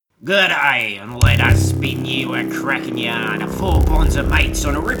G'day, and let us spin you a cracking yarn of four bonds of mates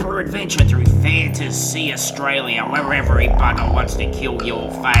on a ripper adventure through Fantasy Australia, where every bugger wants to kill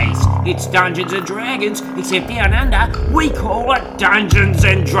your face. It's Dungeons and Dragons, except down under, we call it Dungeons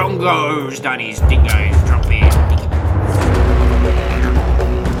and Drongos. Dunnies, dingoes, drop in.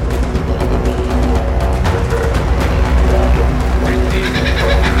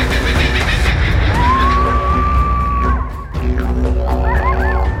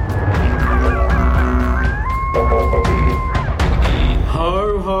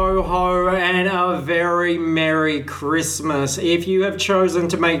 And a very Merry Christmas. If you have chosen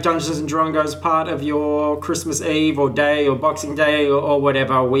to make Dungeons and Drongos part of your Christmas Eve or day or Boxing Day or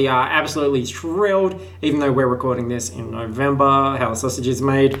whatever, we are absolutely thrilled, even though we're recording this in November, how the sausage is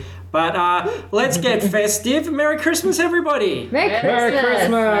made. But let's get festive. Merry Christmas, everybody. Merry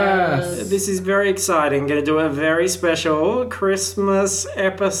Christmas. This is very exciting. Going to do a very special Christmas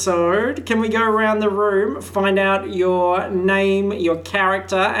episode. Can we go around the room, find out your name, your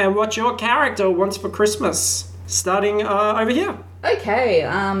character, and what your character wants for Christmas? Starting over here. Okay,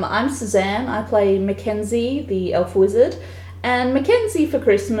 I'm Suzanne. I play Mackenzie, the elf wizard. And Mackenzie for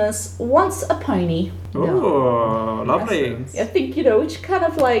Christmas wants a pony. Oh, lovely. I think, which kind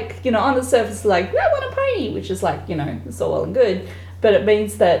of on the surface, I want a pony, which is it's all well and good. But it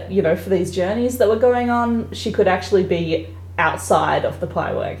means that, for these journeys that were going on, she could actually be outside of the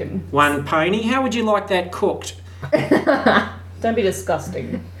pie wagon. One pony? How would you like that cooked? Don't be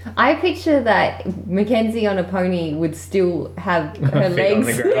disgusting. I picture that Mackenzie on a pony would still have her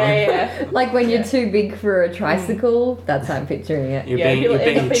legs. Yeah. Like when you're too big for a tricycle, that's how I'm picturing it. You're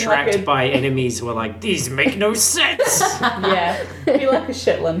being tracked by enemies who are like, these make no sense. Yeah, be like a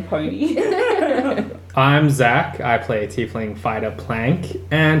Shetland pony. I'm Zach. I play a tiefling fighter Plank.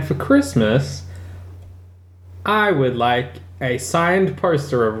 And for Christmas, I would like a signed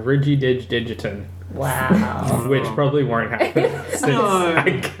poster of Rigididgiton. Wow. Which probably won't happen since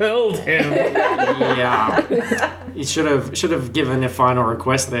I killed him. Yeah. You should have given a final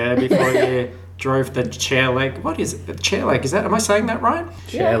request there before you drove the chair leg. What is it? The chair leg? Am I saying that right?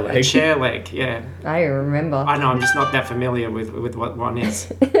 Chair leg. A chair leg, yeah. I remember. I know, I'm just not that familiar with what one is.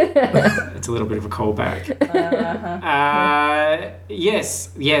 It's a little bit of a callback.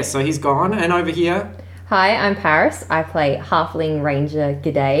 Yes, so he's gone. And over here... Hi, I'm Paris. I play Halfling Ranger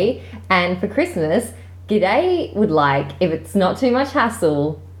G'day. And for Christmas, G'day would like, if it's not too much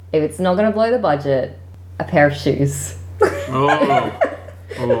hassle, if it's not going to blow the budget, a pair of shoes. Oh,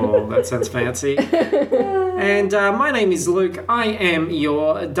 that sounds fancy. And my name is Luke. I am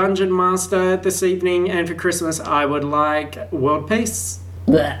your dungeon master this evening. And for Christmas, I would like world peace.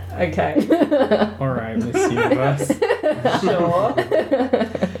 Okay. Alright, Miss Universe. Sure.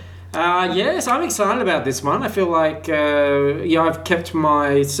 Yes, I'm excited about this one. I feel like, I've kept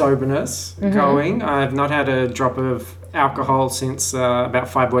my soberness going. I've not had a drop of alcohol since about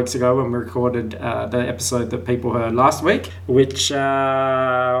 5 weeks ago when we recorded the episode that people heard last week, which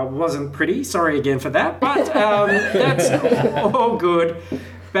wasn't pretty. Sorry again for that, but that's all good.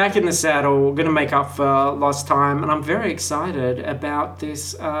 Back in the saddle, going to make up for lost time, and I'm very excited about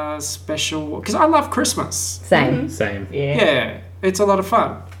this special, because I love Christmas. Same. Same. Yeah, it's a lot of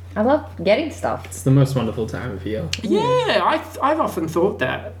fun. I love getting stuff. It's the most wonderful time of year. Yeah, I've often thought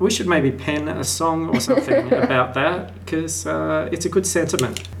that. We should maybe pen a song or something about that, because it's a good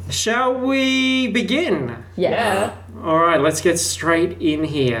sentiment. Shall we begin? Yeah. All right, let's get straight in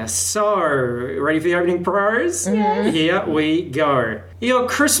here. So, ready for the opening prose? Yes. Here we go. Your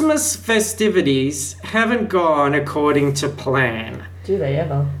Christmas festivities haven't gone according to plan. Do they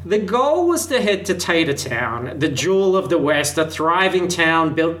ever? The goal was to head to Tater Town, the jewel of the West, a thriving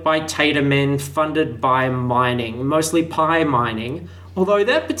town built by Tater men, funded by mining, mostly pie mining, although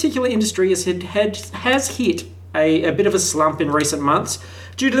that particular industry has hit a bit of a slump in recent months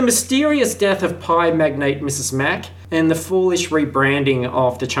due to the mysterious death of pie magnate Mrs. Mac and the foolish rebranding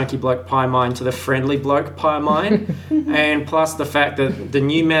of the Chunky Bloke Pie Mine to the Friendly Bloke Pie Mine, and plus the fact that the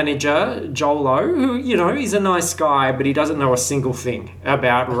new manager, Jolo, who, he's a nice guy, but he doesn't know a single thing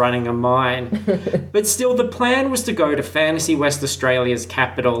about running a mine. But still, the plan was to go to Fantasy West Australia's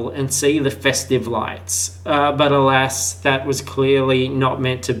capital and see the festive lights. But alas, that was clearly not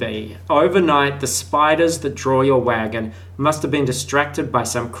meant to be. Overnight, the spiders that draw your wagon must have been distracted by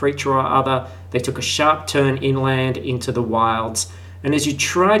some creature or other. They took a sharp turn inland into the wilds, and as you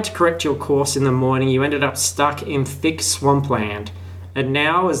tried to correct your course in the morning, you ended up stuck in thick swampland. And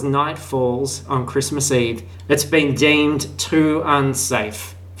now, as night falls on Christmas Eve, it's been deemed too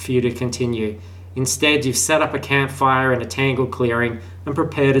unsafe for you to continue. Instead, you've set up a campfire in a tangled clearing and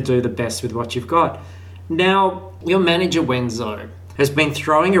prepare to do the best with what you've got. Now, your manager, Wenzo, has been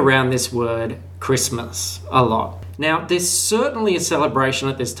throwing around this word Christmas a lot. Now, there's certainly a celebration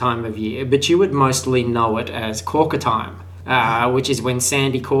at this time of year, but you would mostly know it as Corker time, which is when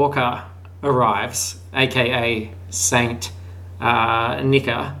Sandy Corker arrives, aka Saint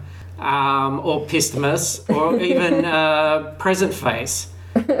Nicker, or Pistmas, or even Present Face.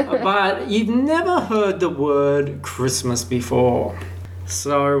 But you've never heard the word Christmas before.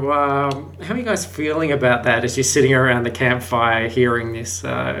 So, how are you guys feeling about that as you're sitting around the campfire hearing this?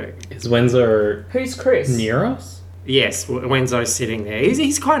 Is Windsor Who's Chris? near us? Yes, Wenzo's sitting there.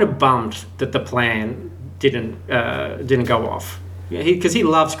 He's kind of bummed that the plan didn't go off. Because he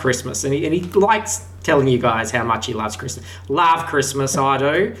loves Christmas and he likes telling you guys how much he loves Christmas. Love Christmas, I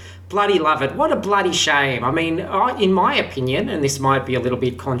do. Bloody love it. What a bloody shame. I mean, in my opinion, and this might be a little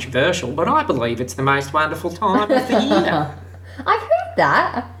bit controversial, but I believe it's the most wonderful time of the year. I've heard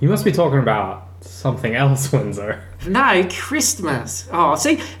that. You must be talking about something else, Windsor. No, Christmas. Oh,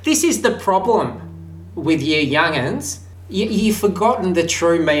 see, this is the problem with you young'uns. You've forgotten the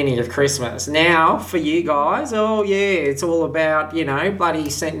true meaning of Christmas. Now, for you guys, oh yeah, it's all about, bloody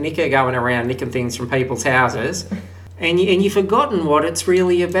St. Nicker going around nicking things from people's houses. And you've forgotten what it's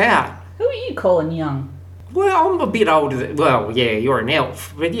really about. Who are you calling young? Well, I'm a bit older well, yeah, you're an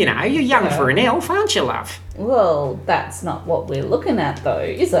elf. But, you're young for an elf, aren't you, love? Well, that's not what we're looking at, though,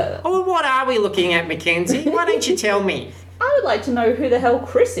 is it? Oh, what are we looking at, Mackenzie? Why don't you tell me? I would like to know who the hell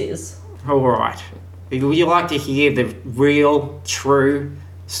Chris is. All right. Would you like to hear the real, true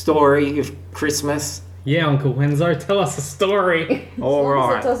story of Christmas? Yeah, Uncle Windsor, tell us a story. All As long as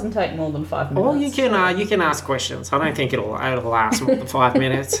right. it doesn't take more than 5 minutes. Well, you can ask questions. I don't think it'll last more than 5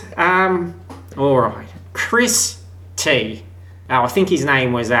 minutes. All right. Chris T. Oh, I think his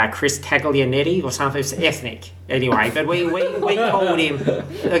name was Chris Taglianetti or something. It's ethnic. Anyway, but we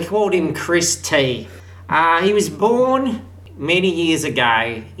called him Chris T. He was born many years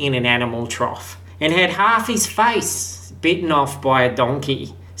ago in an animal trough and had half his face bitten off by a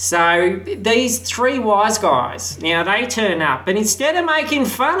donkey. So these three wise guys, now they turn up, and instead of making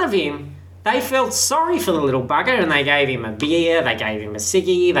fun of him, they felt sorry for the little bugger and they gave him a beer, they gave him a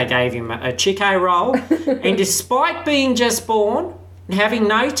ciggy, they gave him a Chico roll. And despite being just born and having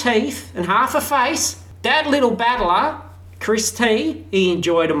no teeth and half a face, that little battler, Chris T, he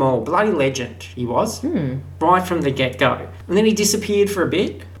enjoyed them all. Bloody legend, he was. Right from the get-go. And then he disappeared for a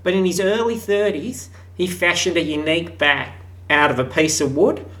bit, but in his early 30s, he fashioned a unique bat out of a piece of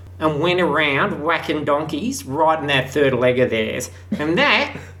wood and went around whacking donkeys right in that third leg of theirs. And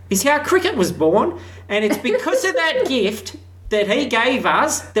that is how cricket was born. And it's because of that gift that he gave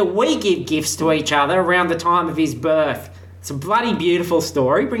us that we give gifts to each other around the time of his birth. It's a bloody beautiful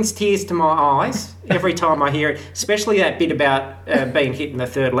story. Brings tears to my eyes every time I hear it, especially that bit about being hit in the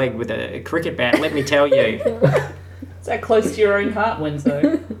third leg with a cricket bat, let me tell you. Is that close to your own heart,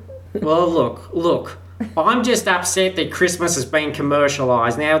 Winslow? Well, look. I'm just upset that Christmas has been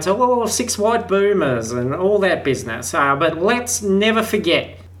commercialised. Now, it's all 6 white boomers and all that business. But let's never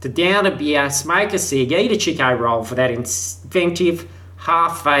forget to down a beer, smoke a cig, eat a Chico roll for that inventive,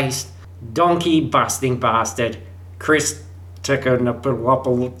 half-faced, donkey-busting bastard, Chris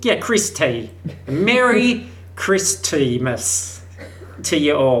Chris T. Merry Christmas to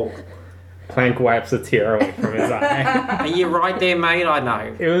you all. Plank wipes a tear away from his eye. Are you right there, mate? I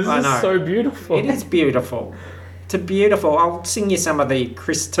know. It was I know. just so beautiful. It is beautiful. It's beautiful. I'll sing you some of the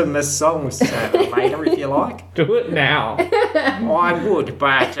Christmas songs later if you like. Do it now. I would,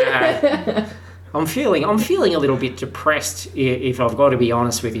 but I'm feeling a little bit depressed. If I've got to be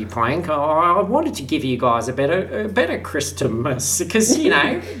honest with you, Plank. I wanted to give you guys a better Christmas because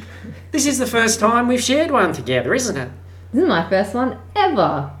this is the first time we've shared one together, isn't it? This is my first one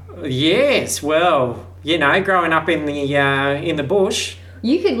ever. Yes. Well, growing up in the bush.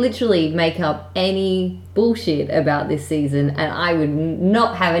 You could literally make up any bullshit about this season and I would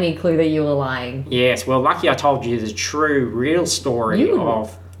not have any clue that you were lying. Yes, well, lucky I told you the true, real story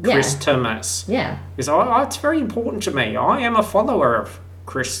of Chris Thomas. Yeah. Because it's very important to me. I am a follower of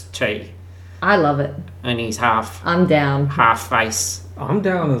Chris T. I love it. And he's I'm down. half face. I'm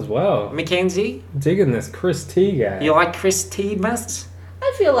down as well. Mackenzie, Digging this Chris T guy. you like Chris T, Mus?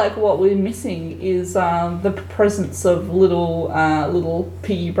 I feel like what we're missing is the presence of little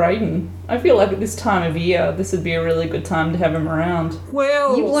Piggy Braden. I feel like at this time of year, this would be a really good time to have him around.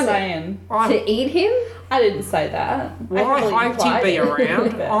 Well, You want Saying. to eat him? I didn't say that. I hoped he'd be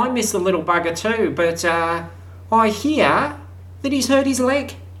around. But I miss the little bugger too, but I hear that he's hurt his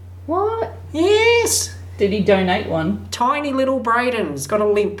leg. What? Yes. did he donate one? Tiny little Braden's got a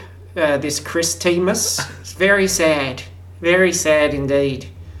limp, this Chris T-mus. It's very sad. Very sad indeed.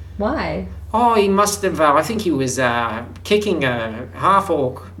 Why? Oh, he must have. I think he was kicking a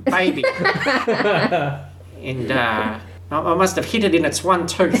half-orc baby, and I must have hit it in its one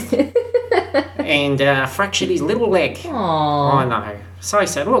tooth, and fractured his little leg. Aww. Oh no. So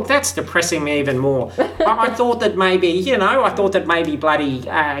sad. Look, that's depressing me even more. I thought that maybe, bloody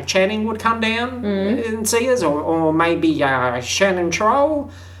Channing would come down and see us, or maybe Shannon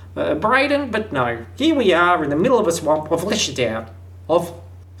Troll, Brayden, but no. Here we are in the middle of a swamp. I've let you down. I've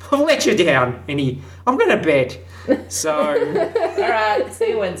let you down, and I'm going to bed. So Alright, see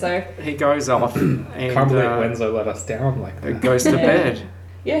you, Wenzo. he goes off and Can't believe Wenzo let us down like that. goes to bed.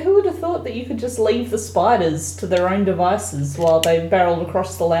 Yeah, who would have thought that you could just leave the spiders to their own devices while they barreled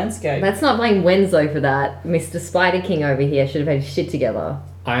across the landscape? Let's not blame Wenzo for that. Mr. Spider King over here should have had his shit together.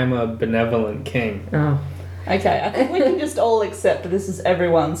 I'm a benevolent king, Oh. Okay, I think we can just all accept that this is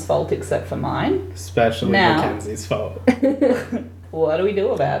everyone's fault except for mine. especially Now- Mackenzie's fault. What do we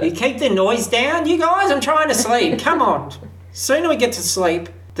do about You it? keep the noise down, you guys. I'm trying to sleep. Come on. Sooner we get to sleep,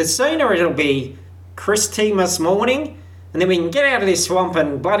 the sooner it'll be Christmas morning, and then we can get out of this swamp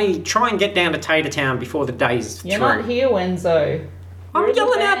and bloody try and get down to Tater Town before the day's You're through. not here, Wenzo. You're I'm in the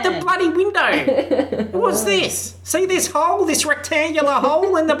yelling out the van. bloody window. What's this? See this hole, this rectangular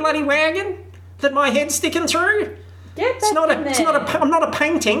hole in the bloody wagon that my head's sticking through? Get back It's not in there. I'm not a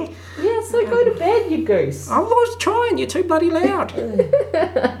painting. Yeah, so go to bed, you goose. I was trying. You're too bloody loud.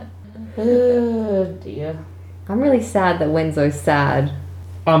 Oh dear. I'm really sad that Wenzo's sad.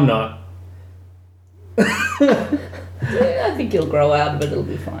 I'm not. Yeah, I think he'll grow out of it. It'll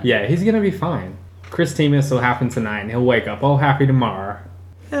be fine. Yeah, he's gonna be fine. Christmas will happen tonight, and he'll wake up all happy tomorrow.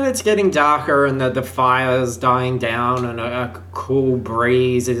 And it's getting darker, and the fire's dying down, and a cool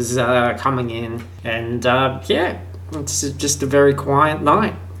breeze is coming in. And yeah, it's just a very quiet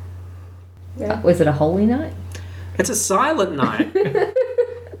night. Was it a holy night? It's a silent night.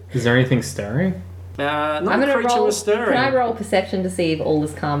 Is there anything stirring? Not I'm a gonna creature roll. was stirring. Can I roll perception to see if all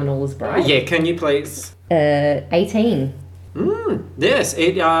is calm and all is bright? Yeah, can you please? 18. Yes,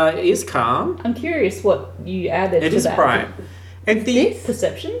 it is calm. I'm curious what you added It to is that. bright. And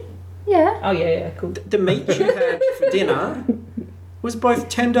Perception? Yeah. Oh yeah, cool. the meat you had for dinner was both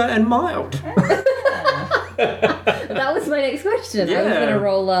tender and mild. That was my next question. I was Yeah. going to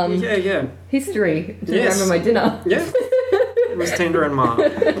roll Yeah. history to Yes. remember my dinner. Yeah. It was tender and mild.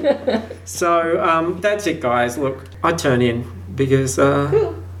 So that's it, guys. Look, I turn in because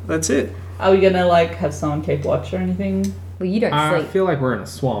Cool. that's it. Are we gonna like have someone keep watch or anything? Well, you don't I sleep. feel like we're in a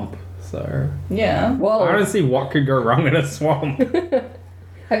swamp, so Yeah. I Whoa. don't see what could go wrong in a swamp.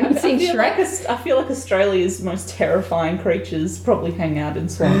 Have you seen Shrek? I feel like Australia's most terrifying creatures probably hang out in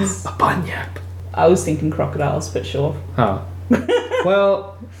swamps. A bunyip. I was thinking crocodiles, but sure. Oh.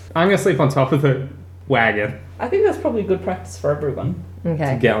 Well, I'm gonna sleep on top of the wagon. I think that's probably good practice for everyone.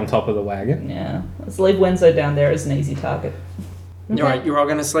 Okay. Get on top of the wagon. Yeah. Let's leave Wenzo down there as an easy target. All right, you're all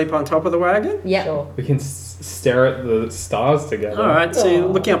going to sleep on top of the wagon? Yep. Sure. We can stare at the stars together. All right, so you're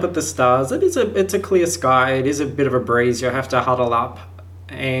Aw. looking up at the stars. It's a clear sky. It is a bit of a breeze. You'll have to huddle up.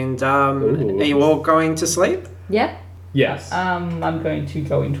 And Ooh. are you all going to sleep? Yep. Yes. I'm going to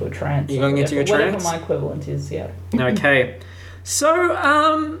go into a trance. You're going into a Whatever trance? my equivalent is, yeah. Okay.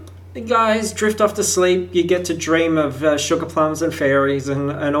 So, the guys drift off to sleep. You get to dream of sugar plums and fairies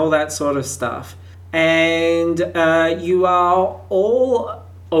and all that sort of stuff. And you are all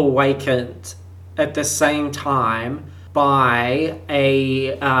awakened at the same time by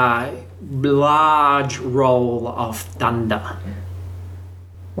a large roll of thunder.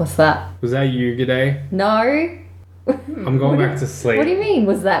 What's that? Was that you, G'day? No. I'm going back to sleep. What do you mean?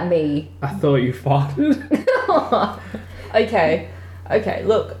 Was that me? I thought you farted. Okay. Okay,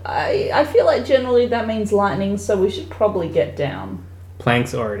 look, I feel like generally that means lightning, so we should probably get down.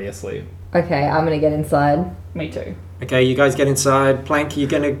 Plank's already asleep. Okay, I'm gonna get inside. Me too. Okay, you guys get inside. Plank, you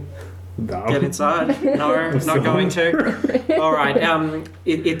going to No. get inside? No, not going to. All right.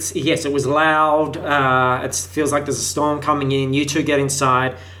 It was loud. It feels like there's a storm coming in. You two get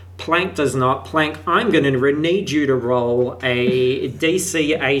inside. Plank does not. Plank, I'm going to need you to roll a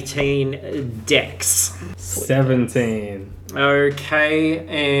DC 18 Dex. 17. Okay,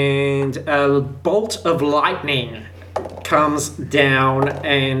 and a bolt of lightning comes down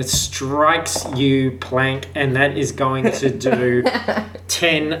and strikes you, Plank, and that is going to do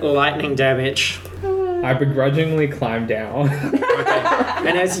 10 lightning damage. I begrudgingly climb down. Okay.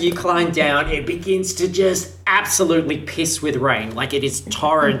 And as you climb down, it begins to just absolutely piss with rain, like it is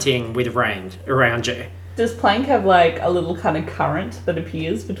torrenting with rain around you. Does Plank have like a little kind of current that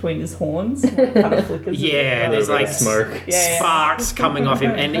appears between his horns? And it kind of flickers. Yeah, there's like smoke. Yeah. sparks coming off him,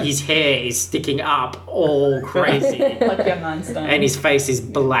 and his hair is sticking up all crazy. Like young Einstein. And his face is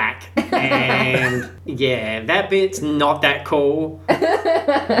black. And yeah, that bit's not that cool.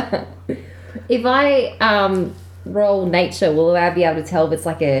 If I roll nature, will I be able to tell if it's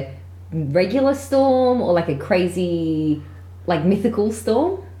like a regular storm or like a crazy, like mythical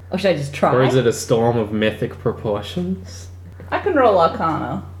storm? Or should I just try? Or is it a storm of mythic proportions? I can roll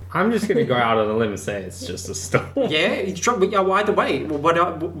Arcana. I'm just gonna go out on a limb and say it's just a storm. Yeah, either way.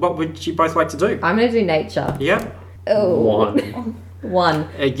 What would you both like to do? I'm gonna do nature. Yeah. Oh, One. one.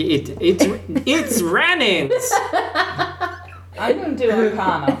 It's Rannins. I'm going to do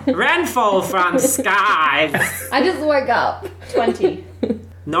Arcana. Ranfall from skies. I just woke up. 20.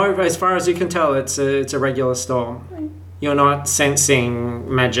 No, as far as you can tell, it's a regular storm. You're not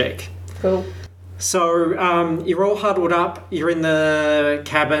sensing magic. Cool. So you're all huddled up. You're in the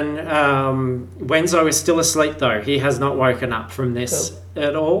cabin. Wenzo is still asleep, though. He has not woken up from this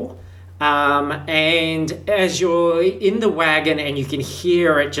at all. And as you're in the wagon and you can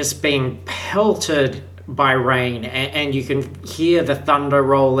hear it just being pelted by rain, and you can hear the thunder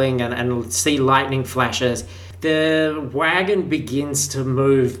rolling and see lightning flashes, the wagon begins to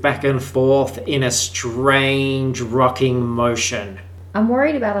move back and forth in a strange rocking motion. I'm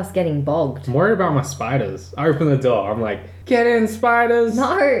worried about us getting bogged. I'm worried about my spiders. I open the door. I'm like, get in, spiders.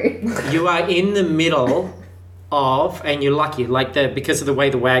 No. You are in the middle of, and you're lucky, like because of the way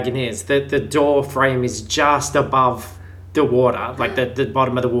the wagon is, the door frame is just above the water, like the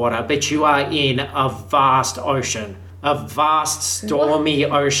bottom of the water, but you are in a vast ocean, a vast stormy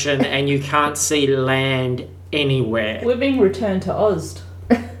ocean, and you can't see land anywhere. We're being returned to Oz.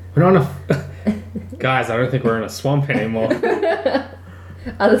 We're not Guys, I don't think we're in a swamp anymore.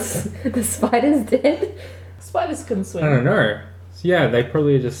 Are the spiders dead? Spiders can swim. I don't know. So yeah, they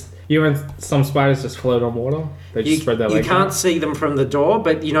probably just... You know when some spiders just float on water? They just spread their You legs can't out? see them from the door,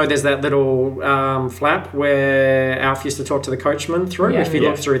 but you know there's that little flap where Alf used to talk to the coachman through. Yeah. If you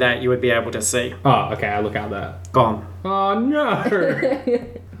Yeah. look through that, you would be able to see. Oh, okay, I look out there. Gone. Oh no!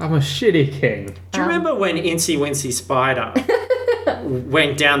 I'm a shitty king. Do you remember when Incy Wincy Spider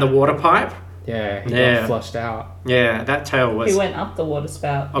went down the water pipe? Yeah, he Yeah. got flushed out. Yeah, that tale He was went up the water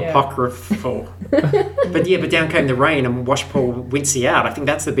spout. Yeah. apocryphal. But down came the rain and washed poor Wincy out. I think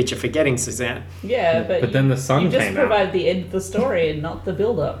that's the bit you're forgetting, Suzanne. Yeah, but then the sun you just came out. provided the end of the story and not the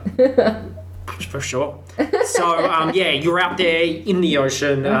build-up. For sure. So, you're out there in the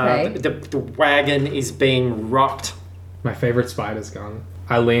ocean. Okay. The wagon is being rocked. My favorite spider's gone.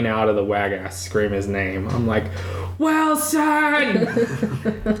 I lean out of the wagon, I scream his name. I'm like, Wilson!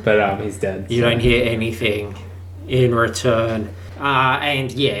 But he's dead. You don't hear anything in return.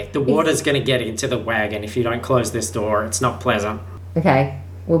 The water's going to get into the wagon if you don't close this door. It's not pleasant. Okay,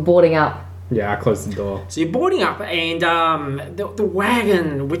 we're boarding up. Yeah, I closed the door. So you're boarding up, and the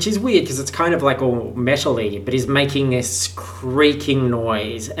wagon, which is weird because it's kind of like all metal-y, but is making this creaking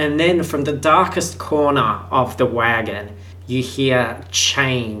noise. And then from the darkest corner of the wagon, you hear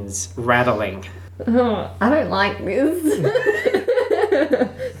chains rattling. I don't like this.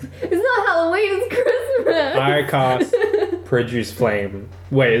 It's not Halloween, it's Christmas. I cast Produce Flame.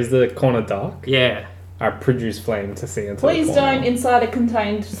 Wait, is the corner dark? Yeah. I produce flame to see into Please the corner. don't inside a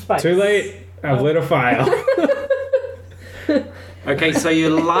contained space. Too late. I've lit a fire. Okay, so you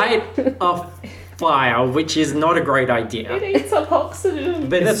light a fire, which is not a great It idea. eats up oxygen.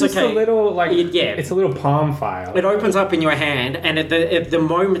 But It's that's just okay. a little, like, Yeah. it's a little palm fire. It opens up in your hand, and at the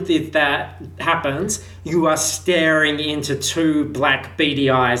moment that happens, you are staring into two black beady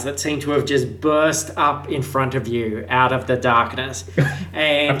eyes that seem to have just burst up in front of you out of the darkness. I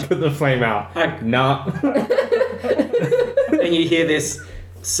And put the flame out. Nah. and you hear this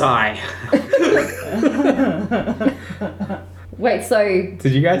sigh. Wait, so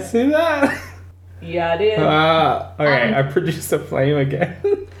Did you guys see that? Yeah, I did. Okay, I produced a flame again.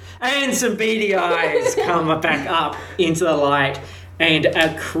 And some beady eyes come back up into the light, and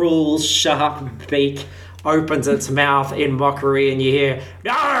a cruel, sharp beak opens its mouth in mockery, and you hear,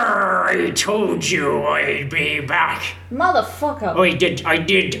 "I told you I'd be back. Motherfucker. I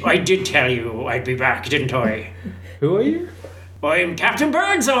did tell you I'd be back, didn't I? Who are you? I'm Captain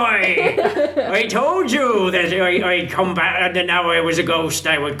Birdseye. I told you that I'd come back, and now I was a ghost.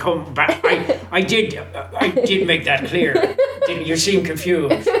 I would come back. I did make that clear. You seem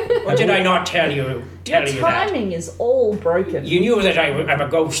confused. Or did I not tell you Your that? timing is all broken. You knew that I'm a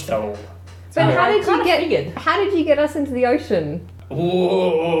ghost, though. but how I did you kinda get figured. how did you get us into the ocean?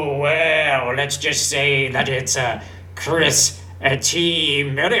 Oh, well, let's just say that it's Chris A tea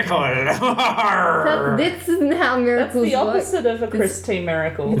miracle. This isn't how That's miracles the work. opposite of a Christine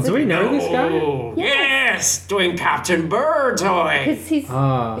miracle. Do we know this guy? Oh, yes, doing Captain Birdseye. Because he's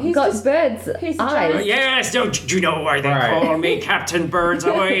He's got just- bird's he's a eyes. giant- Yes, don't you know why they Right. call me Captain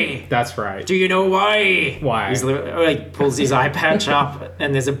Birdseye? That's right. Do you know why? Why? He's like pulls his eye patch up,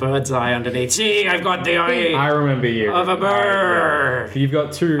 and there's a bird's eye underneath. See, I've got the I eye remember you. of a bird. You've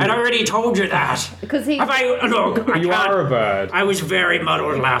got two. I already told you that. Because he Have I? Look, I You can't. are a bird. I was very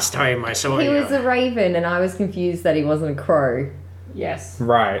muddled last time I saw he you. was a raven, and I was confused that he wasn't a crow. Yes.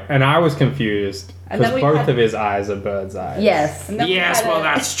 Right, and I was confused And because then we both had- of his eyes are bird's eyes. Yes. And then we Yes, had well, a-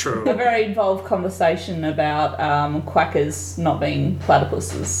 that's A true. very involved conversation about quackers not being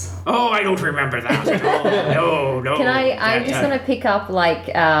platypuses. Oh, I don't remember that at all. No. Can I? I'm That, just gonna pick up like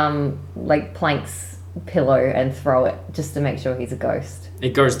Plank's pillow and throw it just to make sure he's a ghost.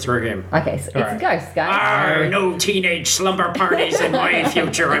 It goes through him. Okay, so it's Alright. a ghost, guys. Arr, no teenage slumber parties in my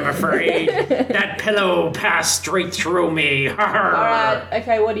future, I'm afraid. That pillow passed straight through me. Arr. Alright,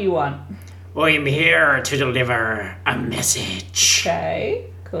 okay, what do you want? I'm here to deliver a message. Okay,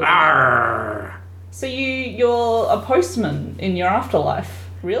 cool. Arr. So you're a postman in your afterlife.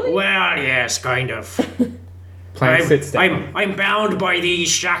 Really? Well, yes, kind of. Plank sits down. I'm bound by these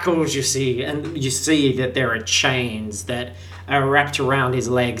shackles, you see, and you see that there are chains that are wrapped around his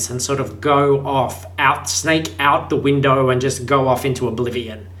legs and sort of go off, snake out the window and just go off into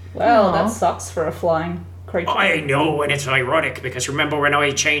oblivion. Well, Aw. that sucks for a flying creature. I know, and it's ironic because remember when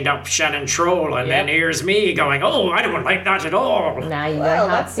I chained up Shannon Troll, and then Yep. here's me going, "Oh, I don't like that at all." Now you Well, know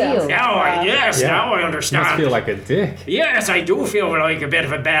how it that sounds- feels. Now, yes, Yeah. now I You understand. must feel like a dick. Yes, I do feel like a bit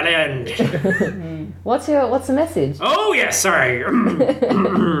of a bell end. What's the message? Oh, yes, sorry.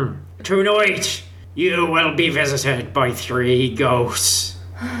 Tonight, you will be visited by 3 ghosts.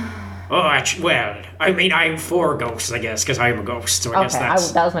 Oh, well, I mean, I'm 4 ghosts, I guess, because I'm a ghost, so I guess Okay,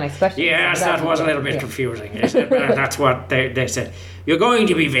 that's... that was my next question. Yes, that was a little bit Yeah. confusing. That's what they said. You're going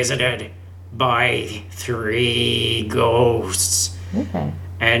to be visited by 3 ghosts. Okay.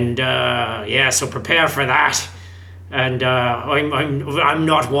 And, yeah, so prepare for that. And, I'm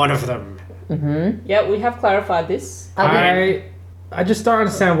not one of them. Yeah, we have clarified this. I just don't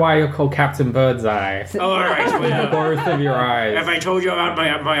understand why you're called Captain Birdseye. All right, well... Both of your Have eyes. I told you about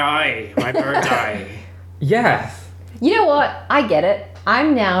my eye, my bird's eye? Yes. You know what? I get it.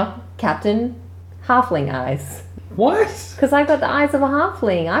 I'm now Captain Halfling Eyes. What? Because I've got the eyes of a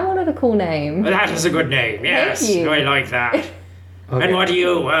halfling. I wanted a cool name. That is a good name, yes. you. I like that. Okay. And what are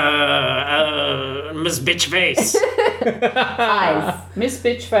you, Miss Bitchface? Eyes. Miss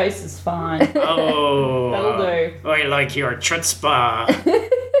Bitchface is fine. Oh, That'll do. I like your chutzpah.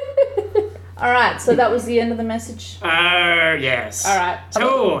 Alright, so that was the end of the message. Yes. Alright.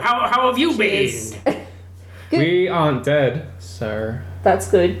 So, how have you Cheers. been? We aren't dead, so That's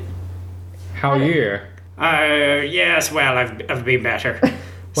good. how are you? Yes, well, I've been better.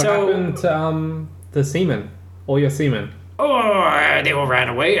 What happened to the seamen? All your seamen? Oh, they all ran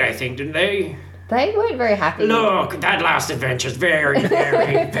away, I think, didn't they? They weren't very happy. Look, that last adventure's very,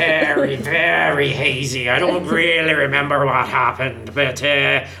 very, very, very hazy. I don't really remember what happened, but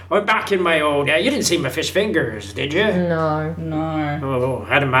I'm back in my old... you didn't see my fish fingers, did you? No. No. Oh,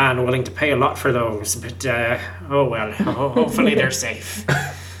 I had a man willing to pay a lot for those, but oh well, hopefully they're safe.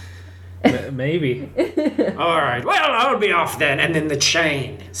 Maybe. All right, well, I'll be off then. And then the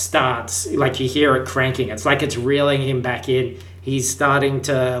chain starts, like you hear it cranking. It's like it's reeling him back in. He's starting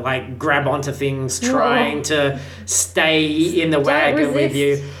to like grab onto things, trying to stay in the wagon with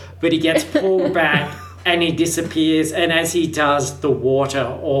resist. you. But he gets pulled back and he disappears. And as he does, the water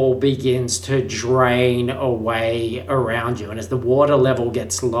all begins to drain away around you. And as the water level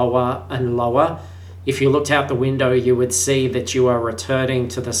gets lower and lower, if you looked out the window, you would see that you are returning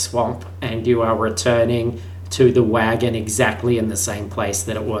to the swamp and you are returning to the wagon exactly in the same place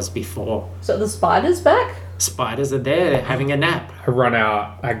that it was before. So the spider's back? Spiders are there, they're having a nap. I run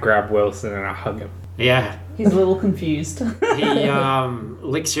out, I grab Wilson and I hug him. Yeah. He's a little confused. He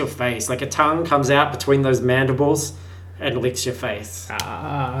licks your face. Like a tongue comes out between those mandibles and licks your face.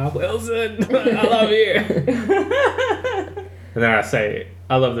 Ah, Wilson, I love you. And then I say,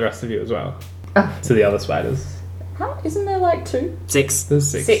 I love the rest of you as well. To the other spiders. How? Isn't there like 2? 6. There's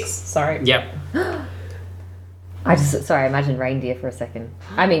 6. 6, sorry. Yep. I imagined reindeer for a second.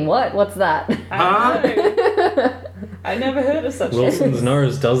 I mean, what? What's that? I know. I never heard of such Wilson's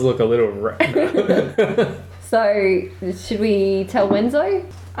nose does look a little red. So, should we tell Wenzo?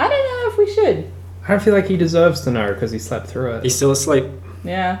 I don't know if we should. I don't feel like he deserves to know because he slept through it. He's still asleep.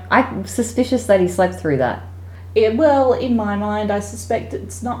 Yeah. I'm suspicious that he slept through that. Well, in my mind, I suspect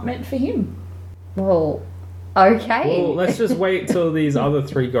it's not meant for him. Well, Okay. Well, let's just wait till these other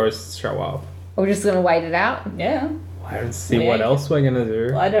 3 ghosts show up. We're just gonna wait it out. Yeah. Let's see Yeah. what else we're gonna do.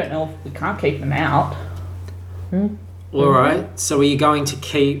 Well, I don't know if we can't keep them out. All right. So are you going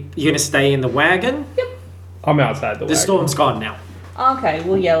to stay in the wagon? I'm outside the The wagon. storm's gone now. Okay,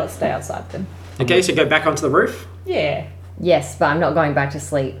 well, yeah, let's stay outside then. Okay, so go back onto the roof. Yeah. Yes, but I'm not going back to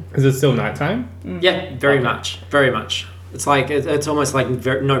sleep. Is it still nighttime? Yeah, very much. Very much. It's like, it's almost like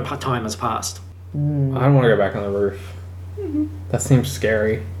no time has passed. I don't want to go back on the roof. That seems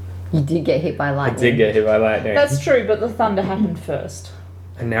scary. You did get hit by I lightning. did get hit by lightning. That's true, but the thunder happened first.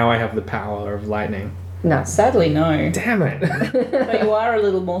 And now I have the power of lightning. No. Sadly, no. Damn it. But you are a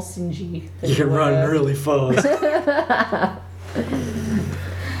little more singy. Than You can run were. really fast.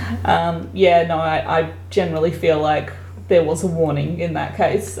 Yeah, no, I generally feel like there was a warning in that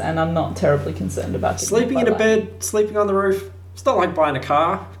case, and I'm not terribly concerned about getting Sleeping hit in by a bed, sleeping on the roof. It's not like buying a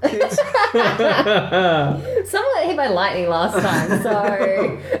car, kids. Someone got hit by lightning last time, so.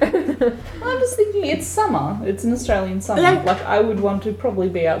 lightning. I'm just thinking it's summer. It's an Australian summer. Yeah. Like, I would want to probably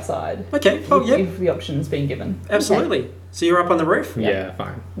be outside Okay, oh yeah, if the option's been given. absolutely. So you're up on the roof? Yeah,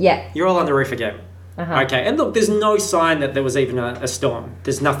 fine. Yeah. You're all on the roof again. Uh-huh. Okay, and look, there's no sign that there was even a storm.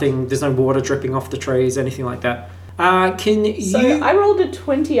 There's nothing, there's no water dripping off the trees, anything like that. Can So you... I rolled a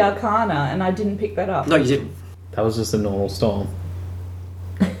 20 Arcana, and I didn't pick that up. No, you didn't. That was just a normal storm.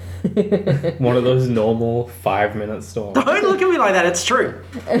 One of those normal 5-minute storms. Don't look at me like that, it's true.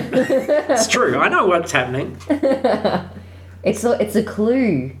 It's true, I know what's happening. It's a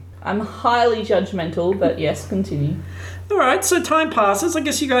clue. I'm highly judgmental, but yes, continue. Alright, so time passes. I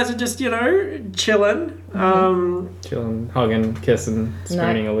guess you guys are just, chilling. Chilling, hugging, kissing,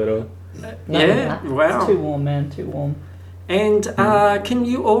 spooning a little. Yeah, It's wow. too warm, man, too warm. And can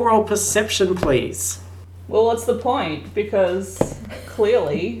you all roll perception, please? Well, what's the point? Because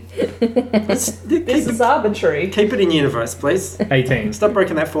clearly this Keep is arbitrary. it in universe, please. 18. Stop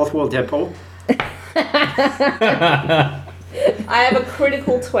breaking that fourth wall, Deadpool. I have a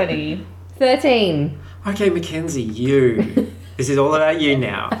critical 20. 13. Okay, Mackenzie, you. This is all about you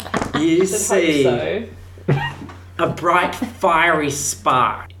now. You Should see hope a bright, fiery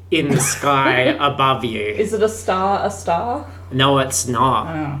spark in the sky above so. you. Is it a star? A star? No, it's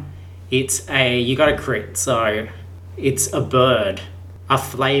not. Oh. You got a crit, so it's a bird. A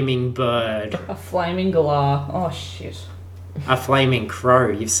flaming bird. A flaming galah. Oh shit. A flaming crow.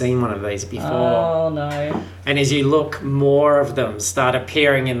 You've seen one of these before. Oh no. And as you look, more of them start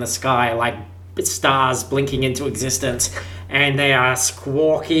appearing in the sky like stars blinking into existence. And they are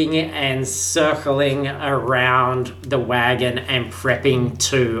squawking and circling around the wagon and prepping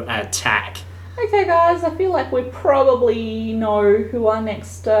to attack. Okay, guys, I feel like we probably know who our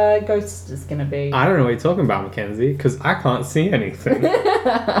next ghost is going to be. I don't know what you're talking about, Mackenzie, because I can't see anything.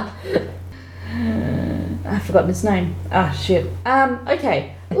 I've forgotten his name. Ah, shit.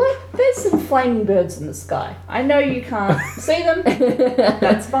 Okay. Look, there's some flaming birds in the sky. I know you can't see them.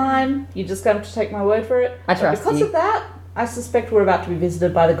 That's fine. You just got to take my word for it. I But trust because you. of that, I suspect we're about to be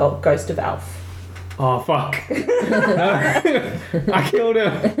visited by the ghost of Alf. Oh, fuck. I killed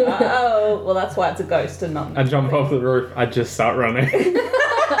him. Oh, well, that's why it's a ghost and not... I jump off the roof. I just start running.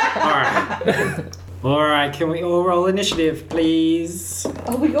 Alright. Alright, can we all roll initiative, please?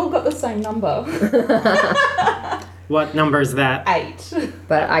 Oh, we all got the same number. What number is that? 8.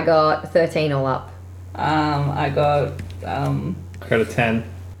 But I got 13 all up. I got... I got a 10.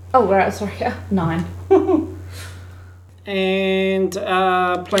 Oh, right, sorry. 9. And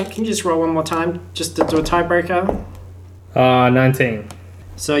Plank, can you just roll one more time just to do a tiebreaker? 19.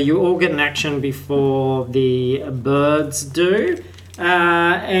 So you all get an action before the birds do.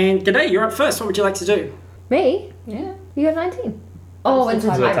 And G'day, you're up first. What would you like to do? Me? Yeah. You got 19. Oh, That's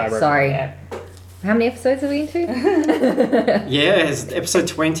it's the a tiebreaker. tiebreaker. Sorry. Yeah. How many episodes are we into? Yes, episode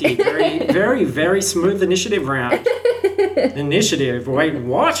 20. Very, very, very smooth initiative round. Initiative? Wait,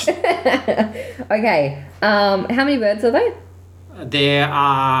 what? Okay. How many birds are there? There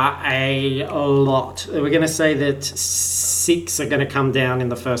are a lot. We're going to say that 6 are going to come down in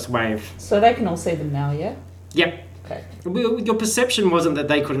the first wave. So they can all see them now, yeah? Yep. Okay. Well, your perception wasn't that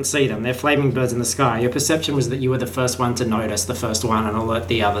they couldn't see them. They're flaming birds in the sky. Your perception was that you were the first one to notice the first one and alert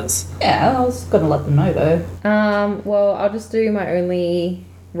the others. Yeah, I was going to let them know, though. Well, I'll just do my only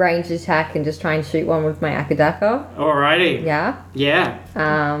ranged attack and just try and shoot one with my Akadaka. Alrighty. Yeah. Yeah.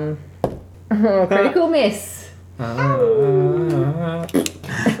 Critical miss.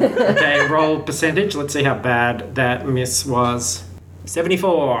 Okay, roll percentage. Let's see how bad that miss was.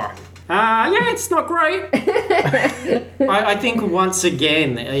 74. Yeah, it's not great. I think once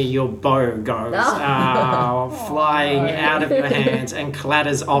again your bow goes flying out of your hands and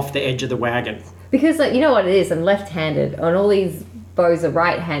clatters off the edge of the wagon. Because like, you know what it is? I'm left-handed, and all these bows are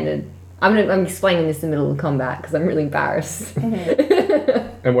right-handed. I'm explaining this in the middle of combat because I'm really embarrassed.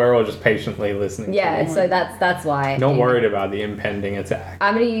 And we're all just patiently listening. Yeah, so that's why. Not worried about the impending attack.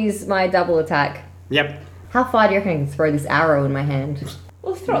 I'm gonna use my double attack. Yep. How far do you reckon I can throw this arrow in my hand?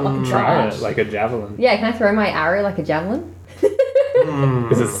 We'll throw it like a Try dart. it like a javelin. Yeah, can I throw my arrow like a javelin?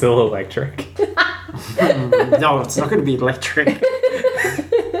 Is it still electric? No, it's not going to be electric.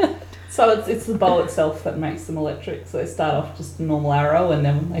 So it's the bow itself that makes them electric. So they start off just a normal arrow, and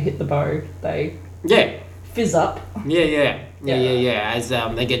then when they hit the bow, they Yeah. fizz up. Yeah. As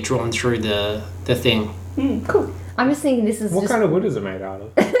they get drawn through the thing. Cool. I'm just thinking this is What just... kind of wood is it made out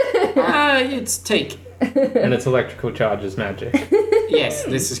of? It's teak. And its electrical charge is magic. Yes,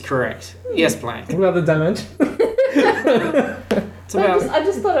 this is correct. Yes, Blank. What about the dimension? It's about. I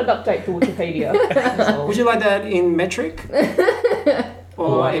just thought I'd update the Wikipedia. That's all. Would you like that in metric?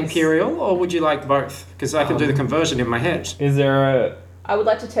 Or Always. imperial? Or would you like both? Because I can do the conversion in my head. Is there a I would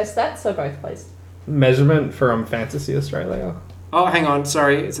like to test that, so both, please. measurement from Fantasy Australia? Oh, hang on.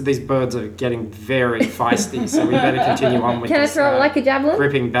 Sorry. So these birds are getting very feisty, so we better continue on with Can I this throw it like a javelin?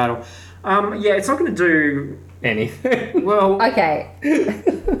 gripping battle. Yeah, it's not going to do... Anything? Well, Okay.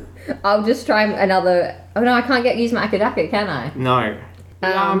 I'll just try another... Oh no, I can't use my Akadaka, can I? no.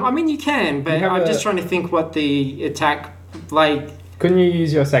 I mean, you can, but You have I'm a- just trying to think what the attack... Like, Couldn't you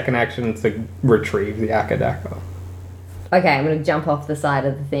use your second action to retrieve the Akadaka? Okay, I'm gonna jump off the side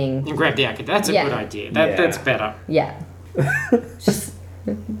of the thing. and grab the akad. That's a Yeah. good idea. Yeah. That's better. Yeah. Just...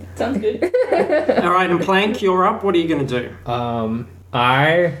 Sounds good. All right, and Plank, you're up. What are you going to do?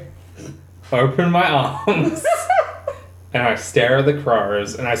 I open my arms and I stare at the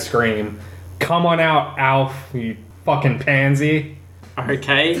crows and I scream, "Come on out, Alf, you fucking pansy."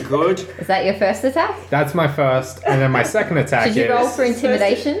 Okay, good. Is that your first attack? That's my first, and then my second attack Should you roll is for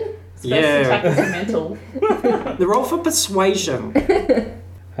intimidation? First Yeah. attack is mental. The roll for persuasion.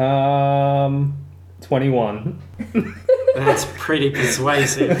 21. That's pretty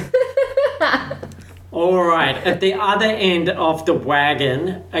persuasive. All right, at the other end of the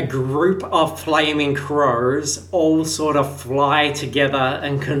wagon, a group of flaming crows all sort of fly together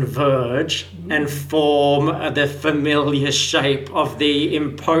and converge and form the familiar shape of the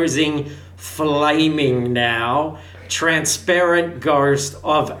imposing, flaming now, transparent ghost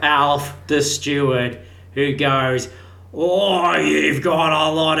of Alf the Steward, who goes, "Oh, you've got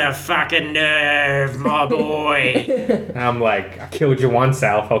a lot of fucking nerve, my boy." And I'm like, "I killed you once,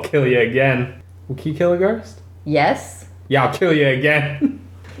 Alf, I'll kill you again." Can you kill a ghost? Yes. Yeah, I'll kill you again.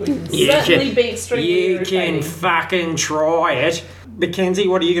 We can You certainly can- be extremely You can irritating. fucking try it. Mackenzie,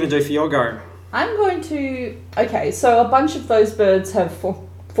 what are you going to do for your go? I'm going to... Okay, so a bunch of those birds have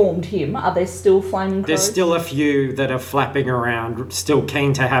formed him. Are there still flaming crows? There's still a few that are flapping around, still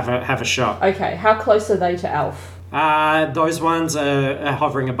keen to have a shot. Okay, how close are they to Alf? Those ones are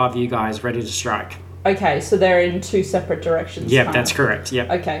hovering above you guys, ready to strike. Okay, so they're in two separate directions. Yep, kind that's of. correct.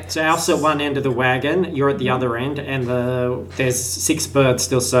 Yep. Okay. So Alf's at one end of the wagon, you're at the other end, and there's 6 birds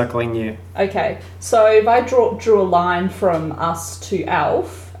still circling you. Okay, so if I drew a line from us to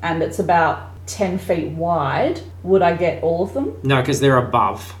Alf, and it's about 10 feet wide, would I get all of them? No, because they're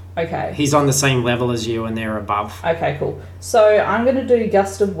above. Okay. He's on the same level as you, and they're above. Okay, cool. So I'm going to do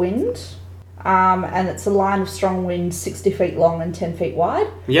Gust of Wind, and it's a line of strong wind 60 feet long and 10 feet wide.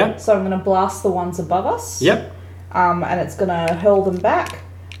 Yep. So I'm going to blast the ones above us. Yep. And it's going to hurl them back.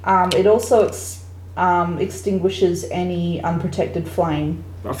 It also extinguishes any unprotected flame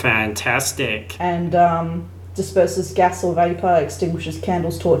Oh, fantastic. and disperses gas or vapor, extinguishes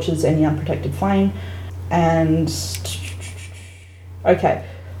candles, torches, any unprotected flame. And okay,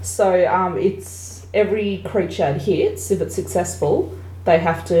 so it's every creature it hits, if it's successful, they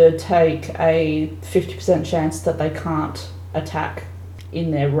have to take a 50% chance that they can't attack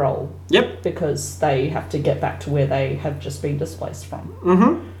in their roll Yep. because they have to get back to where they have just been displaced from.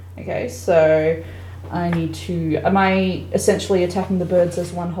 Mm-hmm. Okay, so I need to... Am I essentially attacking the birds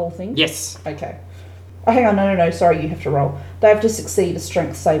as one whole thing? Yes. Okay. Oh, hang on, no, sorry, you have to roll. They have to succeed a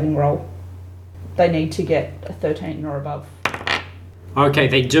strength saving roll. They need to get a 13 or above. Okay,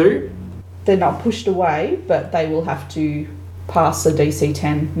 they do. They're not pushed away, but they will have to pass a DC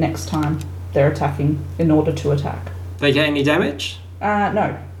 10 next time they're attacking in order to attack. They get any damage?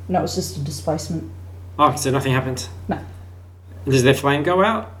 No, it's just a displacement. Oh, so nothing happened? No. Does their flame go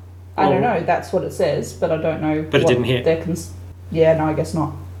out? I don't Oh. know, that's what it says, but I don't know. But it what didn't hit. their yeah, no, I guess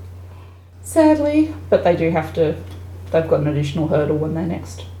not. Sadly, but they do have to... They've got an additional hurdle when they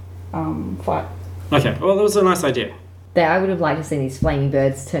next fight. Okay, well, that was a nice idea. I would have liked to see these flaming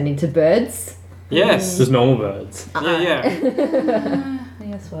birds turned into birds. Yes. Just normal birds. Yeah.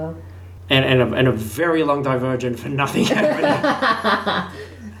 Yes, well... and a very long divergent for nothing happening.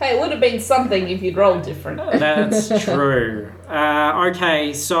 Hey, it would have been something if you'd rolled different. That's true.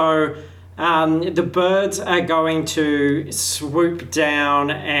 Okay, so the birds are going to swoop down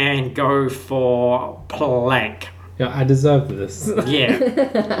and go for Plank. Yeah, I deserve this. Yeah.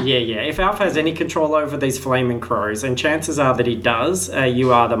 If Alf has any control over these flaming crows, and chances are that he does,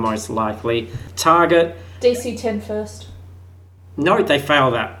 you are the most likely target. DC 10 first. No, they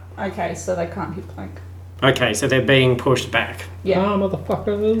fail that. Okay, so they can't hit Plank. Okay, so they're being pushed back. Yeah. Oh,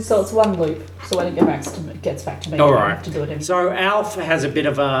 motherfuckers. So it's one loop. So when it gets back to me, All I don't right. have to do it anymore. So Alf has a bit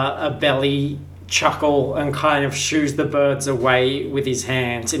of a belly chuckle and kind of shoos the birds away with his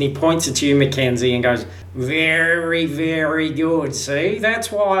hands, and he points at you, Mackenzie, and goes, very, very good. See,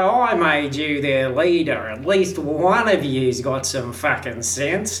 that's why I made you their leader. At least one of you's got some fucking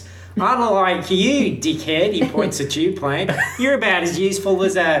sense. Unlike you, dickhead, he points at you, Plank. You're about as useful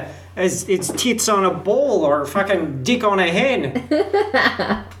as it's tits on a ball or a fucking dick on a hen.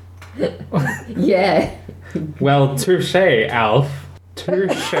 Yeah. Well, touche, Alf.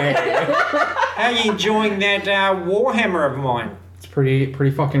 Touche. How you enjoying that Warhammer of mine? It's pretty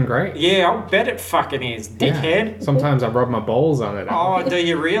fucking great. Yeah, I'll bet it fucking is, dickhead. Yeah. Sometimes I rub my balls on it. Oh, do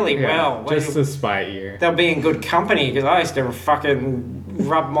you really? Yeah, Well, just to spite you. they'll be in good company because I used to fucking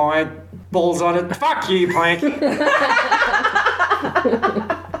rub my balls on it. Fuck you, Plank.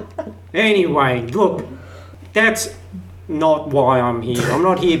 Anyway, look, that's not why I'm here. I'm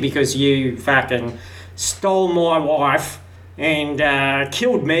not here because you fucking stole my wife and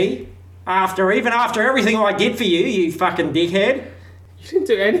killed me after everything I did for you, you fucking dickhead. You didn't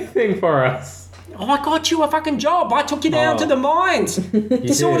do anything for us. Oh, I got you a fucking job. I took you down to the mines.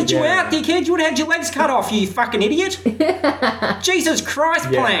 Sorted you out, dickhead. You would have had your legs cut off, you fucking idiot. Jesus Christ,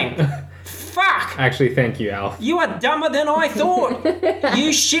 Plank. Fuck. Actually, thank you, Alf. You are dumber than I thought.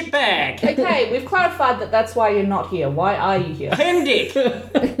 You shitbag. Okay, we've clarified that that's why you're not here. Why are you here?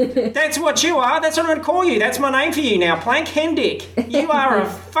 Hendick. That's what you are. That's what I'm going to call you. That's my name for you now, Plank Hendick. You are a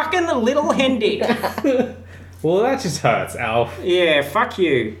fucking little Hendick. Well, that just hurts, Alf. Yeah, fuck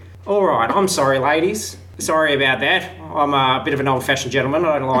you. All right, I'm sorry, ladies. Sorry about that. I'm a bit of an old-fashioned gentleman.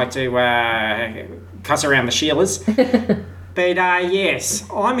 I don't like to cuss around the Sheilas. But yes,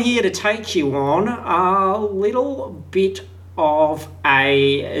 I'm here to take you on a little bit of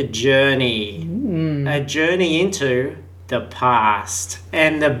a journey. A journey into the past.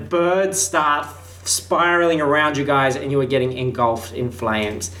 And the birds start spiraling around you guys and you are getting engulfed in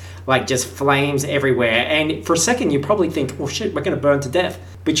flames. Like just flames everywhere. And for a second you probably think, oh shit, we're going to burn to death.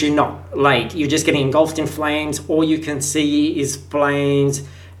 But you're not. Like, you're just getting engulfed in flames. All you can see is flames.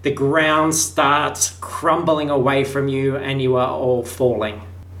 The ground starts crumbling away from you and you are all falling.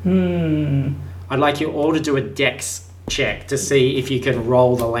 I'd like you all to do a dex check to see if you can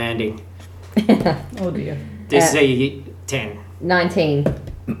roll the landing. Oh dear. DC 10.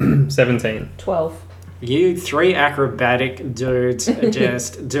 19. 17. 12. You three acrobatic dudes are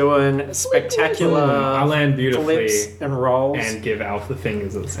just doing spectacular I land beautifully flips and rolls. and give Alf the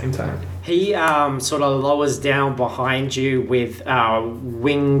fingers at the same time. He sort of lowers down behind you with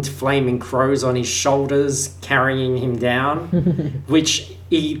winged flaming crows on his shoulders, carrying him down, which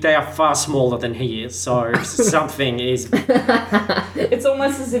they are far smaller than he is, so something is... It's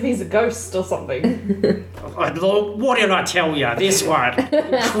almost as if he's a ghost or something. What did I tell you? This one.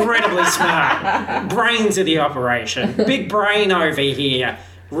 Incredibly smart. Brains of the operation. Big brain over here.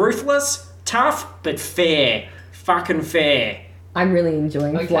 Ruthless, tough, but fair. Fucking fair. I'm really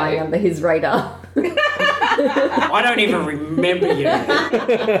enjoying flying under his radar. I don't even remember you.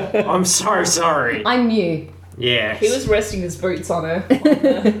 I'm so sorry. I'm new. Yeah. He was resting his boots on her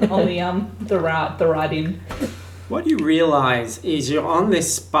on the ride in. What you realise is you're on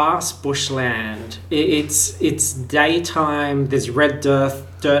this sparse bushland. It's daytime. There's red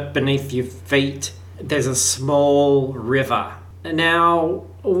dirt beneath your feet. There's a small river. Now,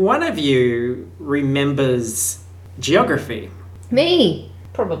 one of you remembers geography. Me.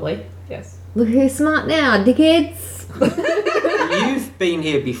 Probably, yes. Look who's smart now, dickheads. You've been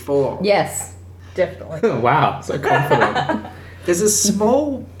here before. Yes. Definitely. Wow, so confident. There's a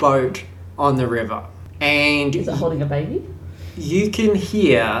small boat on the river, and Is it holding a baby? you can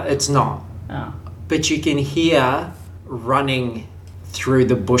hear, it's not, Oh. but you can hear running through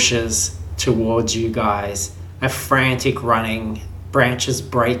the bushes towards you guys. A frantic running, branches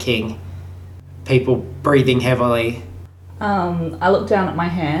breaking, people breathing heavily. I look down at my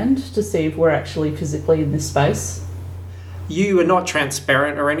hand to see if we're actually physically in this space. You are not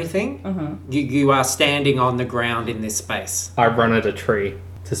transparent or anything. Uh-huh. You are standing on the ground in this space. I run at a tree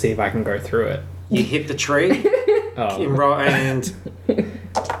to see if I can go through it. You hit the tree Oh. and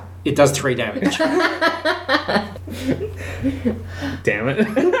It does 3 damage. Damn it.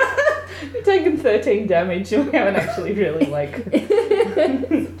 You've taken 13 damage. You haven't actually really,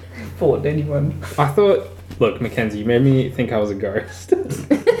 fought anyone. I thought, look, Mackenzie, you made me think I was a ghost.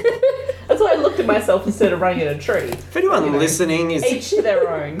 That's why I looked at myself instead of running in a tree. If anyone listening is Each to their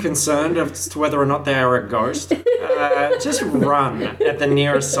own. concerned as to whether or not they are a ghost, just run at the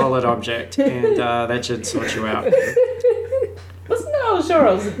nearest solid object, and that should sort you out. Wasn't I was sure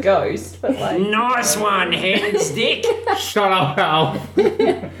I was a ghost, but Nice one, Heads Dick. Shut up, Al.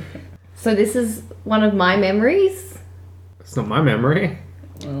 So this is one of my memories. It's not my memory.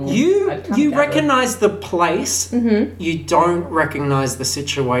 You can't you gather. recognise the place. You don't recognise the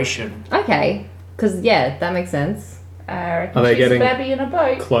situation. Okay, because yeah, that makes sense. I reckon Are they she's getting- a baby in a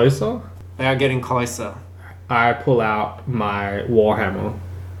boat. Closer? They are getting closer. I pull out my warhammer.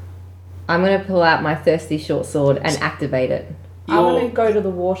 I'm gonna pull out my thirsty short sword and activate it. I want You're- to go to the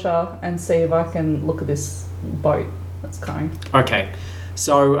water and see if I can look at this boat that's coming. Okay,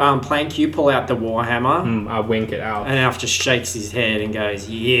 so Plank, you pull out the warhammer, I wink it out. and Alf just shakes his head and goes,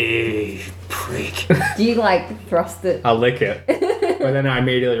 "You prick." Do you like thrust it? I lick it. But then I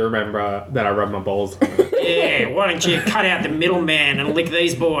immediately remember that I rub my balls on it. Yeah, why don't you cut out the middleman and lick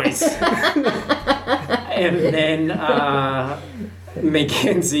these boys? And then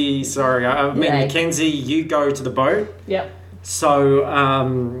Mackenzie, Mackenzie, you go to the boat. Yep.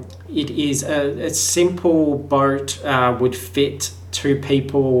 So it is a simple boat, would fit 2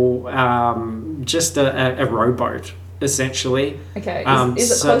 people, just a rowboat, essentially. Okay.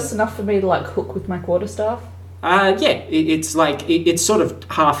 Is it So- close enough for me to hook with my quarterstaff? Yeah, it's like it's sort of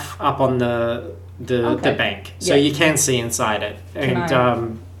half up on the Okay. bank, so Yeah. you can see inside it, Can and I-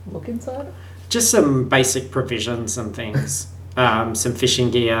 Look inside it. just some basic provisions and things, some fishing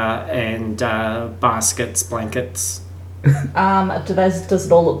gear and baskets, blankets. Does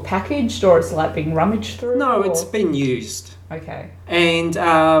it all look packaged or it's being rummaged through? No, or- it's been used. Okay. And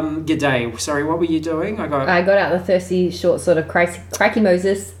G'day, sorry, what were you doing? I got. I got out the thirsty short sword of Crikey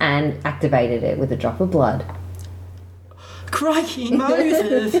Moses and activated it with a drop of blood. Crikey,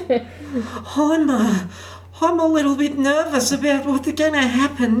 Moses! I'm a little bit nervous about what's going to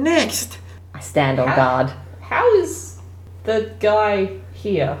happen next. I stand on guard. How is the guy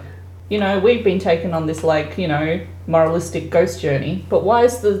here? We've been taken on this moralistic ghost journey, but why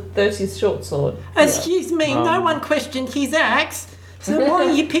is the thirsty short sword? here? Excuse me, no one questioned his axe. So why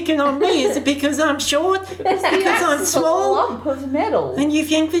are you picking on me? Is it because I'm short? Because I'm It's a small? lump of metal. And you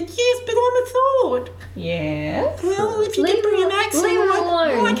think that, yes, but I'm a sword. Yeah. Well, if you Leave can bring it- an axe, leave it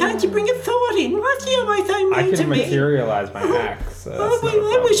why alone. can't you bring a sword in? Why are you always so I mean to can me? materialize my axe. So Oh, that's not a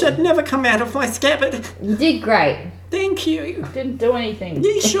I wish problem. I'd never come out of my scabbard. You did great. Thank you. Didn't do anything.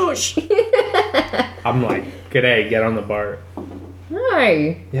 You shush. I'm like, g'day, get on the boat.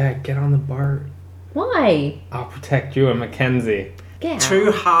 No. Yeah, get on the boat. Why? I'll protect you and Mackenzie. Get out. 2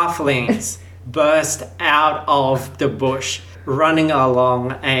 halflings burst out of the bush, running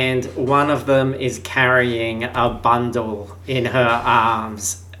along, and one of them is carrying a bundle in her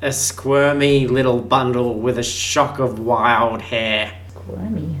arms. A squirmy little bundle with a shock of wild hair.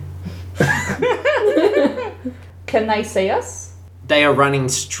 Squirmy. Can they see us? They are running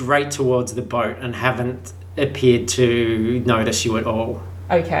straight towards the boat and haven't appeared to notice you at all.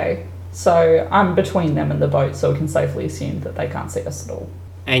 Okay. So I'm between them and the boat, so we can safely assume that they can't see us at all.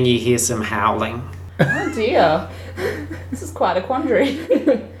 And you hear some howling. Oh dear. This is quite a quandary.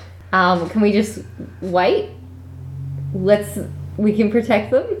 Can we just wait? We can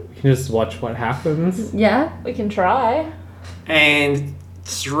protect them? You can just watch what happens. Yeah? We can try. And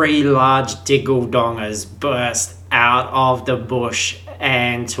 3 large diggle-dongers burst out of the bush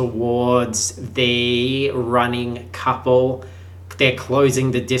and towards the running couple. They're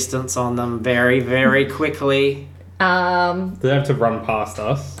closing the distance on them very, very quickly. Um, Do they have to run past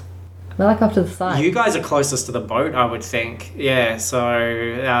us? We're off to the side. You guys are closest to the boat, I would think. Yeah,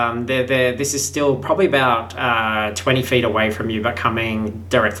 so this is still probably about 20 feet away from you, but coming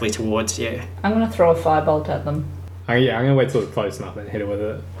directly towards you. I'm going to throw a firebolt at them. I'm gonna wait till it's close enough and hit it with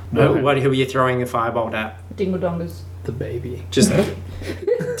it. Who are you throwing the firebolt at? Dingle-dongers. The baby. Just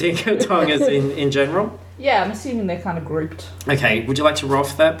dingo-dongers in general? Yeah, I'm assuming they're kind of grouped. Okay, would you like to roll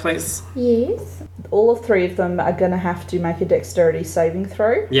for that, please? Yes. All 3 of them are going to have to make a dexterity saving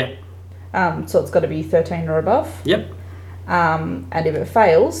throw. Yep. So it's got to be 13 or above. Yep. And if it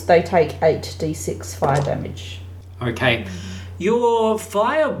fails, they take 8d6 fire damage. Okay. Your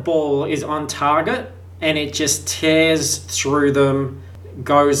fireball is on target and it just tears through them,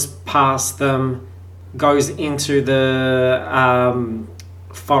 goes past them, goes into the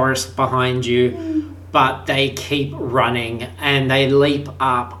forest behind you, but they keep running and they leap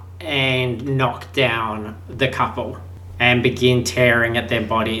up and knock down the couple and begin tearing at their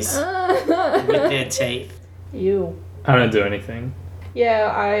bodies with their teeth. You. I don't do anything.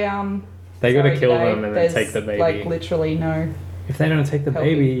 Yeah, I They gotta sorry, kill G'day. them and then There's, take the baby. Like literally no. If they don't take the Help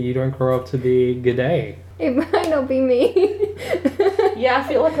baby, you don't grow up to be G'day. It might not be me. Yeah, I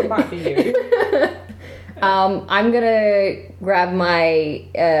feel like it might be you. I'm gonna grab my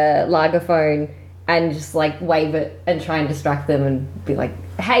Lagerphone and just like wave it and try and distract them and be like,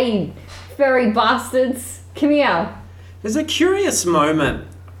 "Hey, furry bastards, come here!" There's a curious moment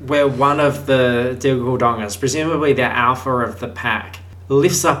where one of the Dingle-Dongers, presumably the alpha of the pack,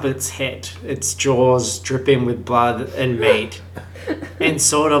 lifts up its head, its jaws dripping with blood and meat, and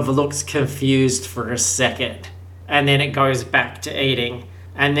sort of looks confused for a second. And then it goes back to eating.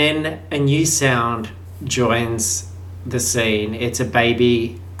 And then a new sound joins the scene. It's a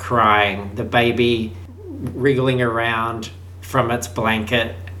baby crying, the baby wriggling around from its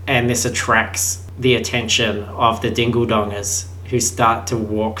blanket, and this attracts the attention of the Dingle-Dongers, who start to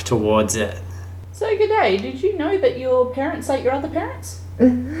walk towards it. So G'day, did you know that your parents ate your other parents?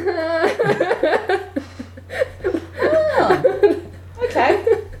 Oh,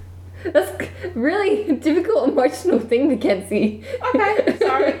 okay. That's really difficult emotional thing, Mackenzie. Okay,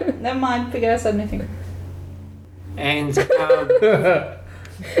 sorry. Never mind. Forget I said anything. And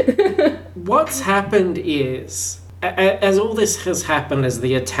what's happened is, as all this has happened, as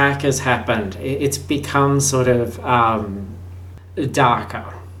the attack has happened, it's become sort of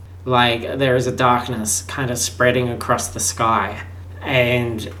darker. Like there is a darkness kind of spreading across the sky.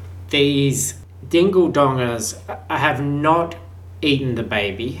 And these Dingle-Dongers have not eaten the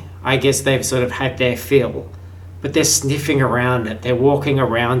baby. I guess they've sort of had their fill. But they're sniffing around it. They're walking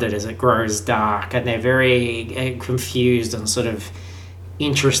around it as it grows dark. And they're very confused and sort of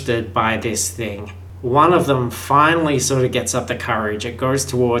interested by this thing. One of them finally sort of gets up the courage. It goes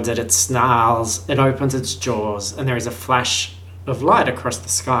towards it. It snarls. It opens its jaws. And there is a flash of light across the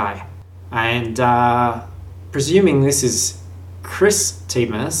sky. And presuming this is Chris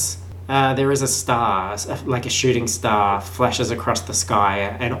Timus, there is a star, like a shooting star, flashes across the sky,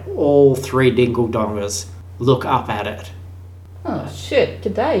 and all three Dingle-Dongers look up at it. Oh shit,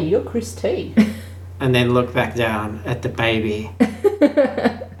 G'day, you're Chris T. And then look back down at the baby.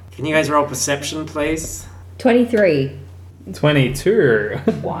 Can you guys roll perception, please? 23. 22.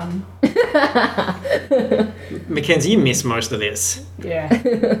 1. Mackenzie, you missed most of this. Yeah.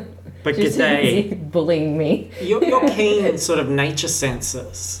 But Just G'day, bullying me. your keen sort of nature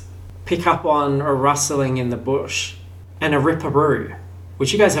senses pick up on a rustling in the bush and a ripperoo,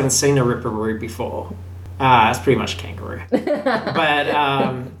 which you guys haven't seen a ripperoo before. It's pretty much a kangaroo. But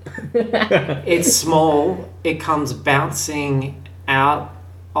it's small. It comes bouncing out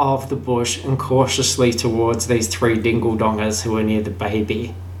of the bush and cautiously towards these three Dingle-Dongers who are near the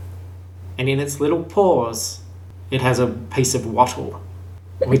baby. And in its little paws, it has a piece of wattle,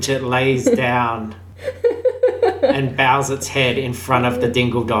 which it lays down and bows its head in front of the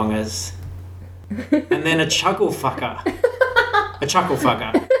Dingle-Dongers. And then a chuckle fucker. A chuckle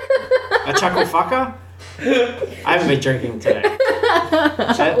fucker. A chuckle fucker? I haven't been drinking today.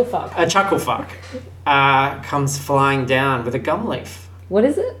 Chuckle fuck. A chuckle fuck comes flying down with a gum leaf What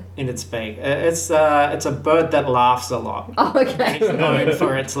is it? in its beak. It's a bird that laughs a lot. Oh, okay. It's known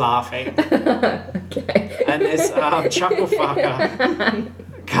for its laughing. Okay. And this chuckle fucker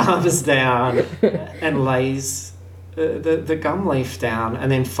comes down and lays the gum leaf down,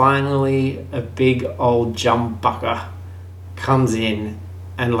 and then finally a big old jumbucker comes in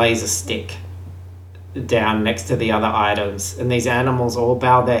and lays a stick down next to the other items, and these animals all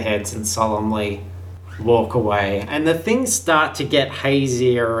bow their heads and solemnly walk away. And the things start to get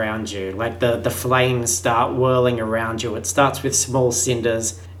hazier around you, like the flames start whirling around you. It starts with small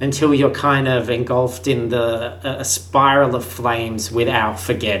cinders until you're kind of engulfed in a spiral of flames with Alf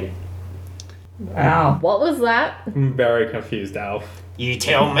again. Wow. What was that? I'm very confused, Alf. You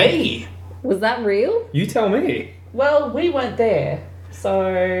tell me. Was that real? You tell me. Well, we weren't there,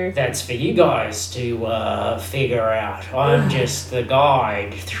 so... That's for you guys to figure out. I'm just the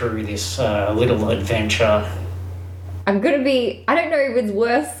guide through this little adventure. I'm gonna be. I don't know if it's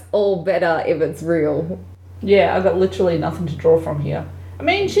worse or better if it's real. Yeah, I've got literally nothing to draw from here. I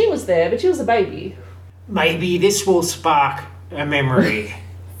mean, she was there, but she was a baby. Maybe this will spark a memory.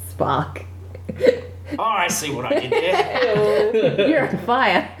 Spark. Oh, I see what I did there. Ew. You're on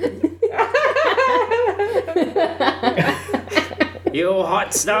fire. You're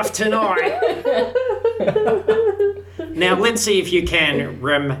hot stuff tonight. Now let's see if you can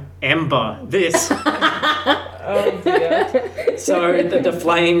remember this. Oh dear. So the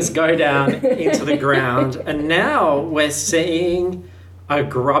flames go down into the ground, and now we're seeing a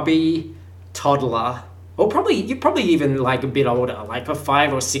grubby toddler, or you're probably even like a bit older, like a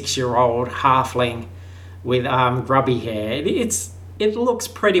 5 or 6 year old halfling with grubby hair. It looks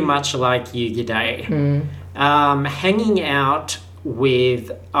pretty much like you, G'day. Hanging out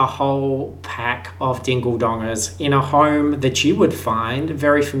with a whole pack of dingle dongers in a home that you would find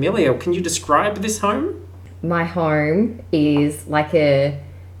very familiar. Can you describe this home? My home is like a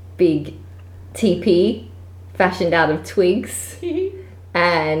big teepee fashioned out of twigs,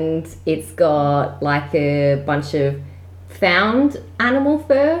 and it's got like a bunch of found animal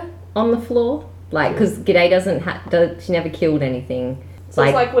fur on the floor. Like, because G'day she never killed anything. So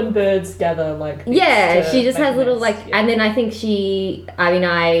it's like when birds gather, like... Yeah, she just make has little, nests, like... yeah. And then I think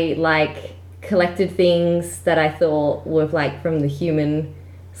I, like, collected things that I thought were, like, from the human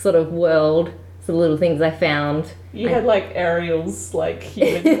sort of world. So little things I found. You had, like, Ariel's, like,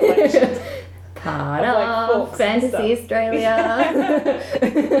 human collection. Part Of, like, of forks and Fantasy stuff. Australia.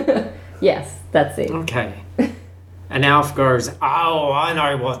 Yes, that's it. Okay. And Alf goes, "Oh, I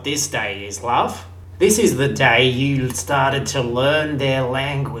know what this day is, love. This is the day you started to learn their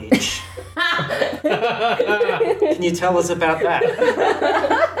language." Can you tell us about that?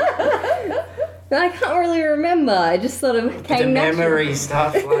 I can't really remember. I just sort of The came naturally. memories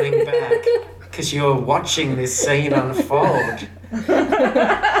start flooding back because you're watching this scene unfold.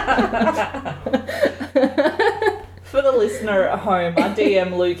 For the listener at home, our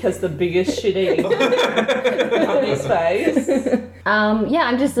DM Luke has the biggest shit on his face. Yeah,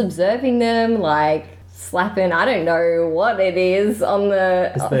 I'm just observing them, like slapping. I don't know what it is on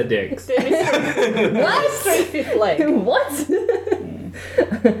the. It's their dicks. What? 3/5 leg. What?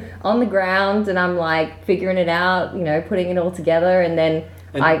 On the ground, and I'm like figuring it out, putting it all together, and then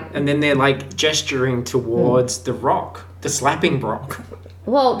And then they're like gesturing towards the rock, the slapping rock.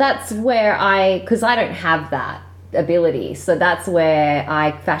 Well, that's where because I don't have that ability, so that's where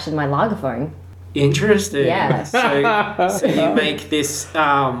I fashioned my Lagerphone. Interesting. Yeah. So you make this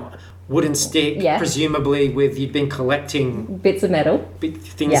wooden stick, Yeah. presumably you've been collecting Bits of metal.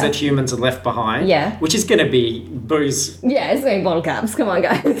 things Yeah. that humans have left behind. Yeah. Which is going to be booze Yeah, it's going bottle caps. Come on,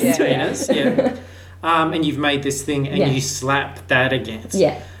 guys. containers. Yeah. And you've made this thing and Yeah. you slap that against.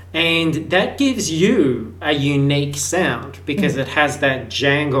 Yeah. And that gives you a unique sound because it has that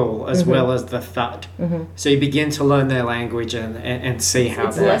jangle as well as the thud. So you begin to learn their language and see how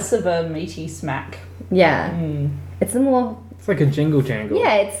It's they're... less of a meaty smack. Yeah. It's a more. It's like a jingle jangle.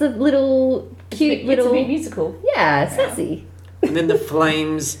 Yeah, it's a little cute It's little. a bit musical. Yeah, sassy. And then the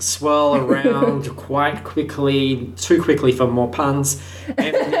flames swirl around quite quickly, too quickly for more puns.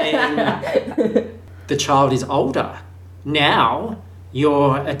 And then the child is older. Now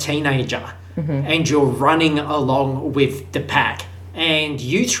you're a teenager and you're running along with the pack. And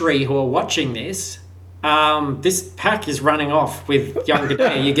you three who are watching this, this pack is running off with young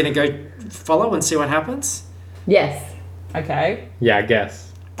G'day. Are you going to go follow and see what happens? Yes. Okay. Yeah, I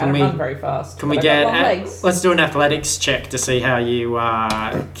guess. I don't we- run very fast. Can we but I've get... got long legs. let's do an athletics check to see how you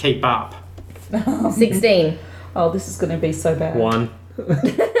keep up. 16. Oh, this is going to be so bad. 1.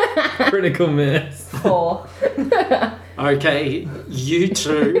 Critical miss. 4. Okay, you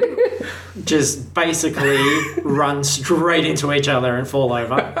two just basically run straight into each other and fall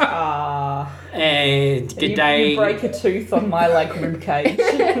over. And You G'day, break a tooth on my rib cage.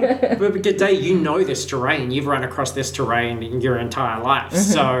 but G'day, you know this terrain. You've run across this terrain in your entire life,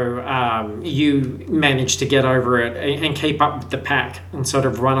 so you manage to get over it and keep up with the pack and sort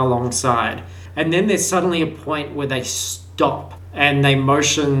of run alongside. And then there's suddenly a point where they stop and they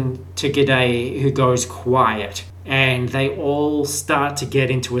motion to G'day, who goes quiet. And they all start to get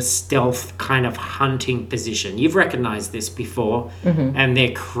into a stealth kind of hunting position. You've recognized this before. And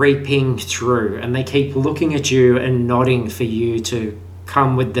they're creeping through. And they keep looking at you and nodding for you to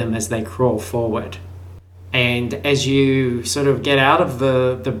come with them as they crawl forward. And as you sort of get out of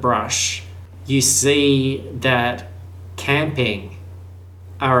the brush, you see that camping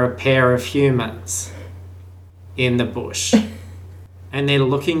are a pair of humans in the bush. And they're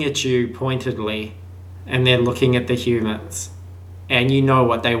looking at you pointedly. And they're looking at the humans. And you know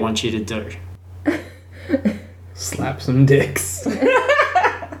what they want you to do. Slap some dicks.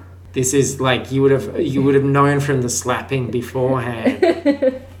 This is like you would have known from the slapping beforehand.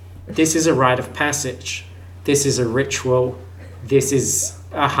 This is a rite of passage. This is a ritual. This is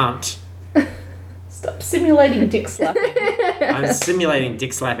a hunt. Stop simulating dick slapping. I'm simulating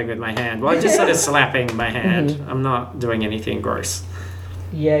dick slapping with my hand. Well, I just said slapping my hand. I'm not doing anything gross.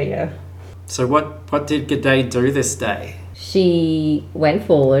 Yeah. So what did G'day do this day? She went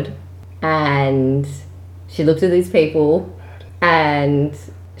forward and she looked at these people and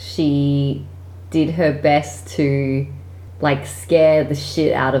she did her best to like scare the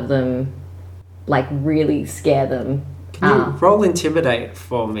shit out of them, like really scare them. Can you roll intimidate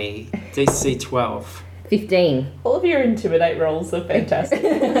for me? DC 12. 15. All of your intimidate rolls are fantastic.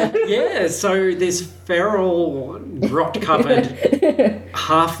 Yeah, so this feral, grot-covered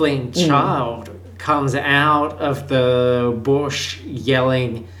halfling child comes out of the bush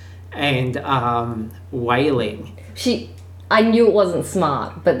yelling and wailing. I knew it wasn't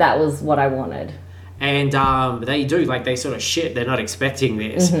smart, but that was what I wanted. And they do, like, they sort of shit. They're not expecting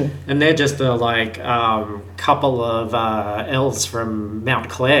this. And they're just a, like, couple of elves from Mount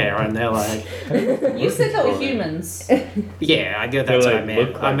Clare. And they're like... You said they were humans. Yeah, I guess that's what I They meant.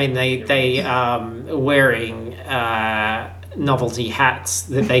 look like I mean, they wearing novelty hats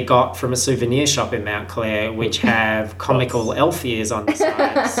that they got from a souvenir shop in Mount Clare, which have comical elf ears on the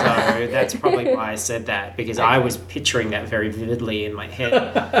side. So that's probably why I said that, because I was picturing that very vividly in my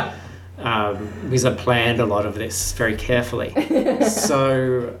head. Because I planned a lot of this very carefully.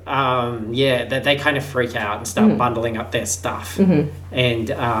 So, they kind of freak out and start bundling up their stuff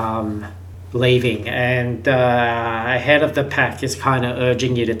and leaving. And head of the pack is kind of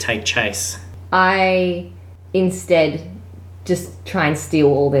urging you to take chase. I instead just try and steal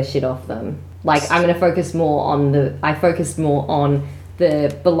all their shit off them. Like, I'm going to focus more on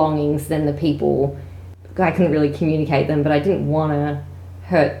the belongings than the people. I couldn't really communicate them, but I didn't want to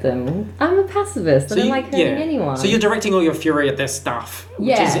hurt them. I'm a pacifist. I don't like hurting anyone. So you're directing all your fury at their stuff,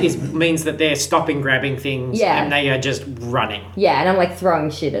 which means that they're stopping grabbing things and they are just running. Yeah, and I'm like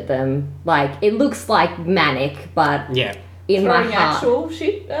throwing shit at them. Like, it looks like manic, but in my Throwing heart, actual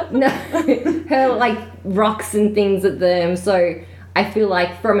shit at them? no, her like rocks and things at them. So I feel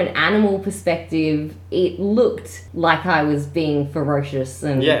like from an animal perspective, it looked like I was being ferocious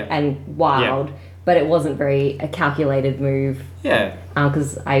and wild, but it wasn't a calculated move. Yeah.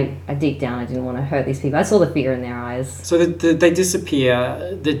 Because I deep down I didn't want to hurt these people. I saw the fear in their eyes. So they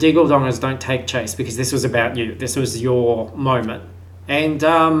disappear. The Diggle Dongers don't take chase because this was about you. This was your moment. And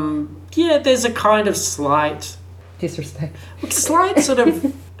there's a kind of slight Disrespect. sort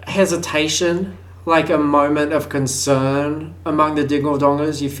of hesitation, like a moment of concern among the Diggle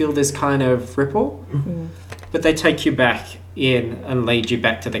Dongers. You feel this kind of ripple, but they take you back in and lead you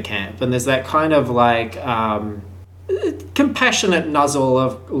back to the camp. And there's that kind of like compassionate nuzzle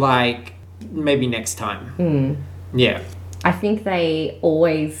of like, maybe next time. Yeah. I think they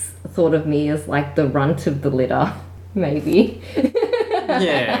always thought of me as like the runt of the litter, maybe.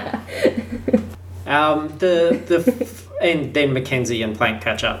 Yeah. And then Mackenzie and Plank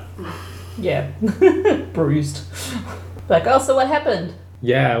catch up. Yeah. Bruised. Like, oh, so what happened?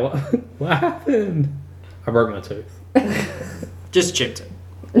 Yeah, what happened? I broke my tooth. Just chipped it.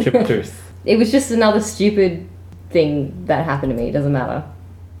 Chipped tooth. It was just another stupid thing that happened to me. It doesn't matter.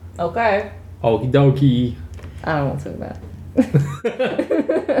 Okay. Okie dokie. I don't want to talk about it.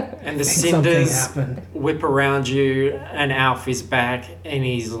 And the cinders whip around you, and Alf is back, and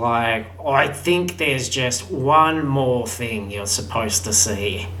he's like, I think there's just one more thing you're supposed to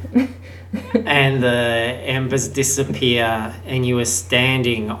see. And the embers disappear, and you are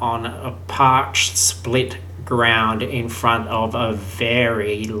standing on a parched, split ground in front of a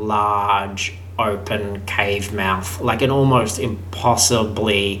very large, open cave mouth, like an almost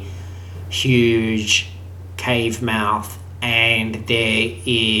impossibly huge cave mouth. And there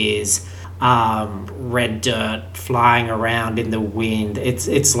is red dirt flying around in the wind.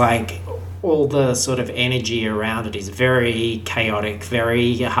 It's like all the sort of energy around it is very chaotic,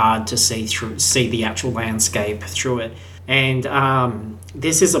 very hard to see the actual landscape through it. And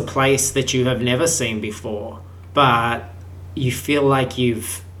this is a place that you have never seen before, but you feel like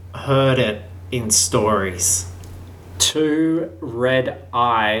you've heard it in stories. 2 red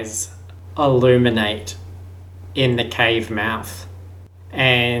eyes illuminate in the cave mouth,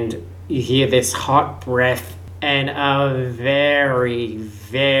 and you hear this hot breath and a very,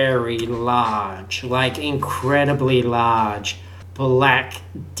 very large, like incredibly large, black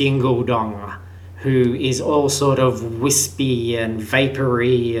dingle-dong, who is all sort of wispy and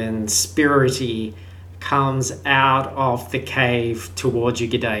vapory and spirity, comes out of the cave towards you,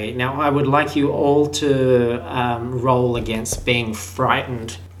 G'day. Now, I would like you all to roll against being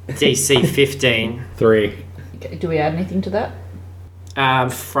frightened. DC 15. 3. Okay, do we add anything to that?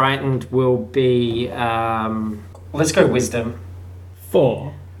 Frightened will be... let's go wisdom.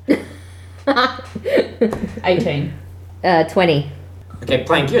 4. 18. 20. Okay,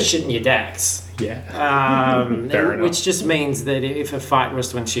 Plank, you're shitting your dax. Yeah. Fair enough. Which just means that if a fight was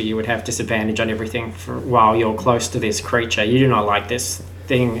to ensue, you would have disadvantage on everything while you're close to this creature. You do not like this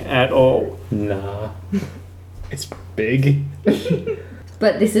thing at all. Nah. It's big.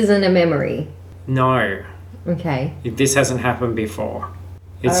 But this isn't a memory. No. Okay. This hasn't happened before.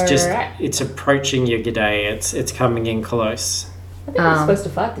 It's just, Alright. it's approaching you, G'day. It's coming in close. I think we're supposed to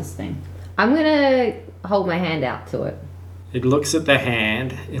fight this thing. I'm gonna hold my hand out to it. It looks at the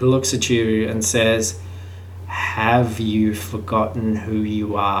hand, it looks at you and says, have you forgotten who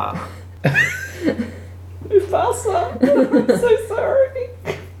you are? Mufasa, I'm so sorry.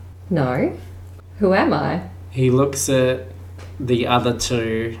 No. Who am I? He looks at the other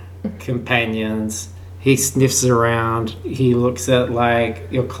two companions. He sniffs around. He looks at like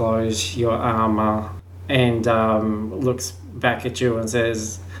your clothes, your armor, and looks back at you and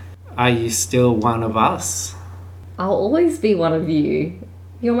says, are you still one of us? I'll always be one of you.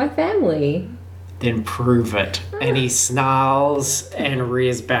 You're my family. Then prove it. And he snarls and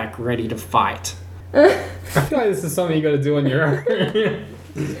rears back ready to fight. I feel like this is something you got to do on your own.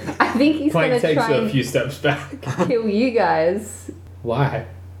 I think he's Plank gonna takes try a and few steps back. kill you guys Why?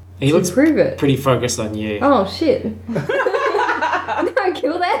 He to looks prove it. pretty focused on you. Oh shit! No,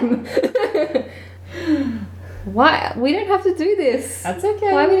 kill them. Why? We don't have to do this. That's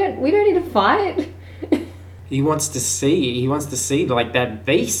okay. Why we don't need to fight? He wants to see like that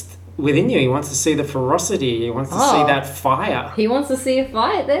beast within you. He wants to see the ferocity. He wants to see Oh. that fire. He wants to see a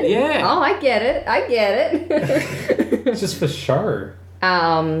fight then? Yeah. Oh, I get it. It's just for show.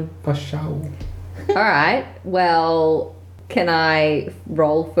 For show. Alright. Well, can I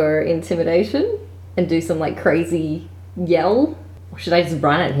roll for intimidation and do some like crazy yell? Or should I just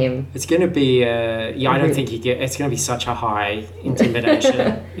run at him? It's going to be, I don't think it's going to be such a high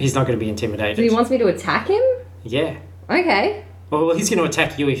intimidation. He's not going to be intimidated. So he wants me to attack him? Yeah. Okay. Well, he's going to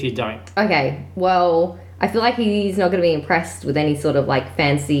attack you if you don't. Okay. Well, I feel like he's not going to be impressed with any sort of like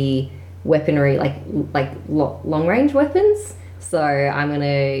fancy weaponry, like long range weapons. So I'm going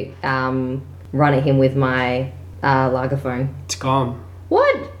to run at him with my Lagerphone. It's gone.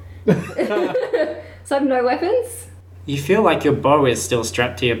 What? So I have no weapons? You feel like your bow is still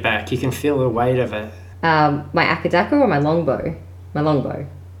strapped to your back. You can feel the weight of it. My Akadaka or my longbow? My longbow.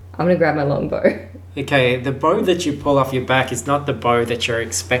 I'm gonna grab my longbow. Okay, the bow that you pull off your back is not the bow that you're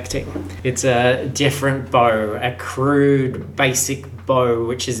expecting. It's a different bow, a crude, basic bow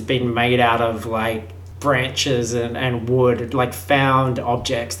which has been made out of like branches and wood, like found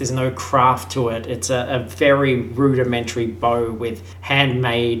objects. There's no craft to it. It's a very rudimentary bow with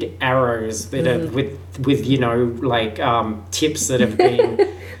handmade arrows that are with you know like tips that have been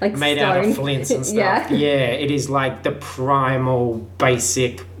Like made out of stone. flints and stuff. Yeah. Yeah, it is like the primal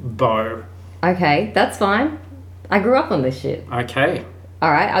basic bow. Okay, that's fine. I grew up on this shit. Okay.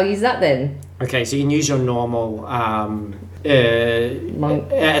 Alright, I'll use that then. Okay, so you can use your normal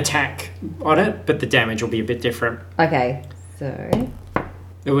attack on it, but the damage will be a bit different. Okay, so.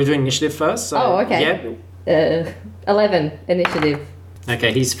 We're doing initiative first. So, Oh, okay. Yep. 11 initiative.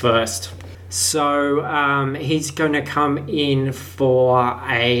 Okay, he's first. So he's going to come in for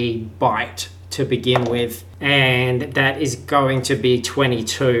a bite to begin with, and that is going to be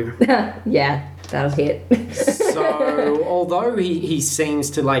 22. Yeah, that'll hit. So although he seems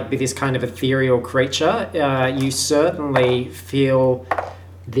to like be this kind of ethereal creature, you certainly feel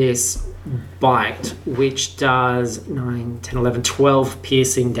this bite, which does 9, 10, 11, 12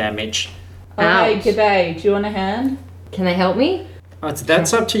 piercing damage. Okay, Ouch. G'day. Do you want a hand? Can they help me?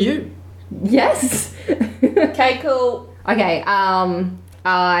 That's up to you. Yes! Okay, cool. Okay, so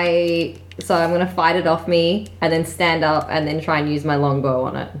I'm gonna fight it off me and then stand up and then try and use my longbow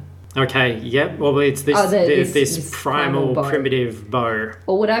on it. Okay, yep. Well, it's this this primal bow. primitive bow.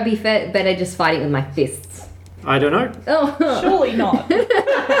 Or would I be better just fighting with my fists? I don't know. Oh, Surely not.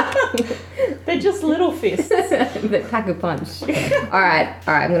 They're just little fists. that pack a punch. Alright,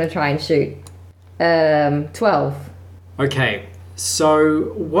 I'm gonna try and shoot. 12. Okay,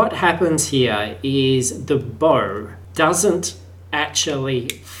 so what happens here is the bow doesn't actually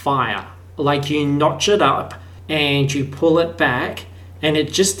fire. Like you notch it up and you pull it back, and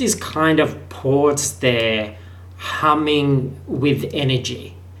it just is kind of paused there, humming with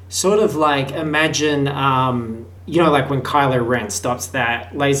energy. Sort of like imagine, like when Kylo Ren stops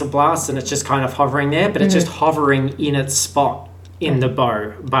that laser blast and it's just kind of hovering there, but it's just hovering in its spot in the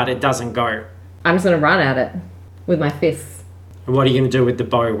bow, but it doesn't go. I'm just gonna run at it with my fists. And what are you going to do with the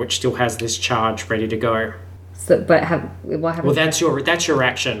bow, which still has this charge ready to go? So, but what happens? Well, that's your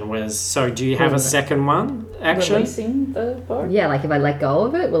action. So do you have a second one action? Releasing the bow. Yeah, like if I let go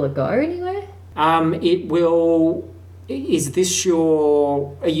of it, will it go anywhere? It will. Is this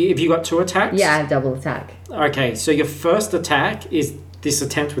your? Have you got 2 attacks? Yeah, I have double attack. Okay, so your first attack is this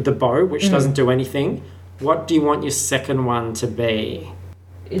attempt with the bow, which doesn't do anything. What do you want your second one to be?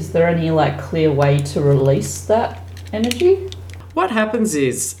 Is there any like clear way to release that energy? What happens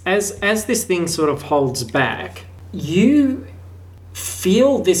is, as this thing sort of holds back, you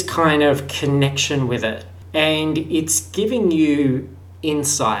feel this kind of connection with it, and it's giving you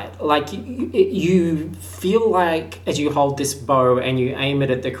insight. Like you feel like as you hold this bow and you aim it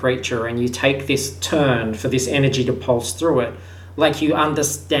at the creature and you take this turn for this energy to pulse through it, like you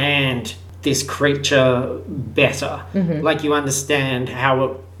understand this creature better. Like you understand how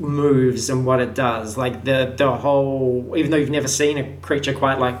it moves and what it does. Like the whole, even though you've never seen a creature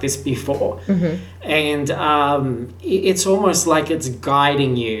quite like this before, and it's almost like it's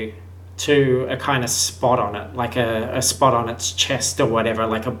guiding you to a kind of spot on it, like a spot on its chest or whatever,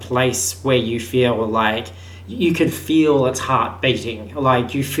 like a place where you feel like you could feel its heart beating.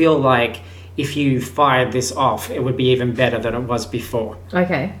 Like you feel like if you fired this off, it would be even better than it was before.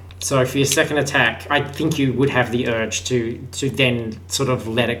 Okay. So for your second attack, I think you would have the urge to then sort of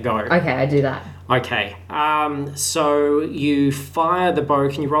let it go. Okay, I do that. Okay. So you fire the bow.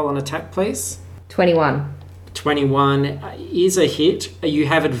 Can you roll an attack, please? 21. 21 is a hit. You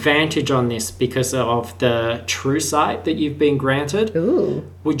have advantage on this because of the true sight that you've been granted. Ooh.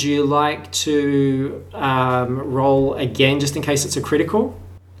 Would you like to roll again just in case it's a critical?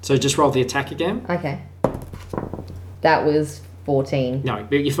 So just roll the attack again. Okay. That was 14. No,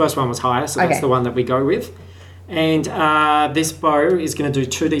 but your first one was higher, so that's Okay. the one that we go with. And this bow is going to do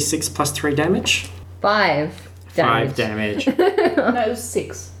 2d6 plus 3 damage. 5 damage. 5 damage. No, it was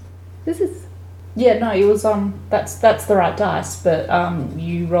 6. This is... Yeah, no, it was that's the right dice, but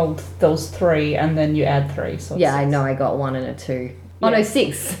you rolled those 3 and then you add 3. So it's Yeah, I 6. know I got 1 and a 2. Oh no, Yeah.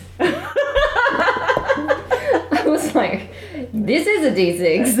 6. I was like, this is a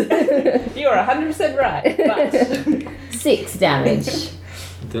d6. You're 100% right, but 6 damage.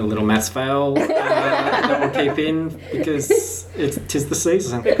 The little maths fail that we'll keep in because tis the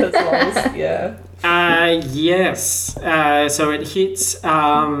season. because lols, yeah. Yes. So it hits.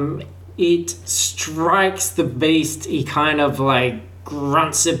 It strikes the beast. He kind of like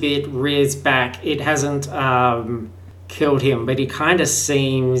grunts a bit, rears back. It hasn't killed him, but he kind of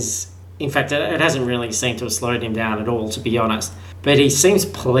seems. In fact, it hasn't really seemed to have slowed him down at all, to be honest. But he seems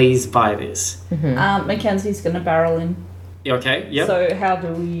pleased by this. Mackenzie's gonna barrel in. You okay? Yep. So how do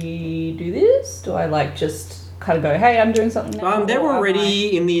we do this? Do I like just kind of go, hey, I'm doing something now? They're or am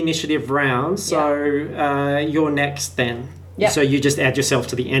already in the initiative round, so you're next then. Yep. So you just add yourself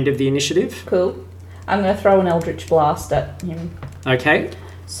to the end of the initiative. I- Cool. I'm gonna throw an Eldritch Blast at him. Okay.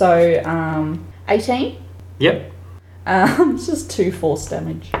 So 18. Yep. It's just 2 force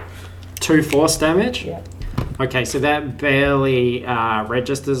damage. 2 force damage. Yeah. Okay, so that barely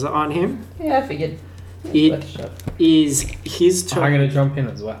registers on him. Yeah, I figured. It Worth a shot. is his turn. I'm gonna jump in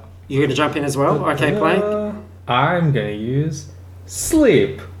as well. You're gonna jump in as well. Okay, Plank. I'm gonna use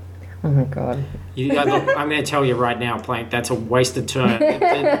sleep. Oh my god. Look, I'm gonna tell you right now, Plank. That's a wasted turn.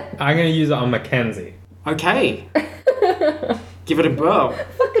 I'm gonna use it on Mackenzie. Okay. Give it a whirl.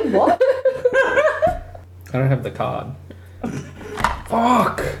 Fucking what? I don't have the card.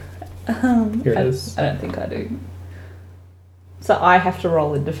 Fuck. Here it is. I don't think I do. So I have to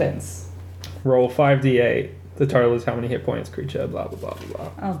roll in defense. Roll 5d8. The total is how many hit points creature. Blah blah blah blah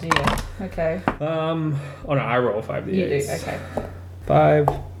Oh dear. Okay. blah. Oh no, I roll 5d8. You do. Okay. 5,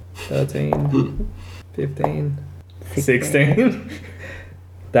 13, 15, 16.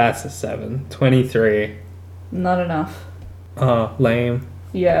 That's a 7. 23. Not enough. Lame.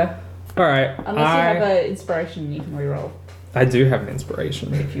 Yeah. Alright. Unless you have an inspiration, you can reroll I do have an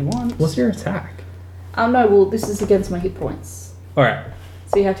inspiration. if you want. What's your attack? Oh no. Well, this is against my hit points, Alright.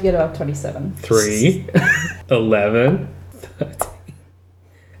 so you have to get above 27. 3, 11, 13,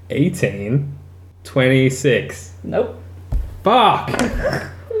 18, 26. Nope. Fuck! Why?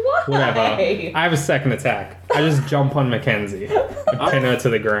 Whatever. I have a second attack. I just jump on Mackenzie and pin her to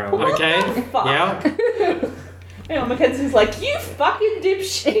the ground. Okay. Fuck. Yeah. Yeah, Mackenzie's like, you fucking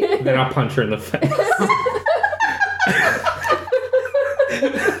dipshit. Then I punch her in the face.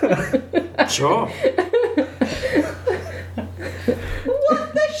 Sure.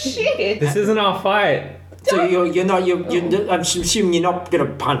 What the shit? This isn't our fight. So you're not I'm assuming you're not gonna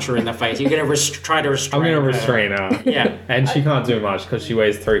punch her in the face. You're gonna try to restrain. I'm gonna her. restrain her. Yeah. And she can't do much because she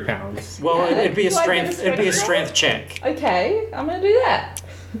weighs 3 pounds. Well, it'd be a Do I get a strength. It'd be a strength strength check. Okay, I'm gonna do that.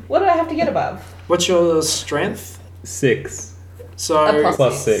 What do I have to get above? What's your strength? 6 So. A plus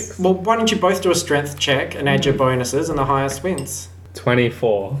plus 6. Well, why don't you both do a strength check and add your bonuses, and the highest wins.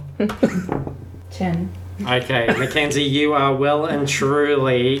 24. 10. Okay, Mackenzie, you are well and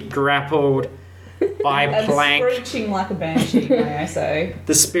truly grappled by I'm Plank. screeching like a banshee, may I say.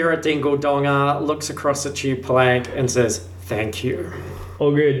 The spirit dingle donger looks across at you, Plank, and says, "Thank you."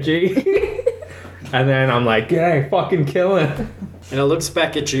 All good, G. And then I'm like, yeah, fucking kill him. And it looks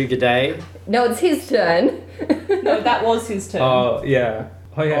back at you, G'day. No, it's his turn. No, that was his turn. Oh, yeah.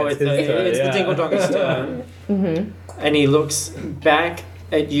 Oh, yeah, It's his turn, the yeah. Dingle Donger's turn. And he looks back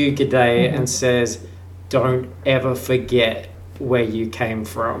at you, G'day, and says, don't ever forget where you came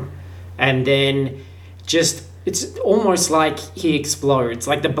from. And then it's almost like he explodes.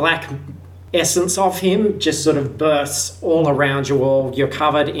 Like the black essence of him just sort of bursts all around you all. You're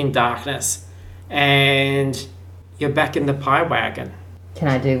covered in darkness. And you're back in the pie wagon. Can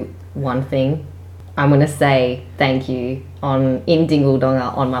I do one thing? I'm going to say thank you in Dingle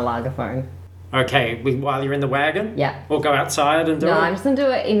Donger on my lagerphone. Okay, while you're in the wagon? Yeah. Or go outside and do No, it? I'm just going to do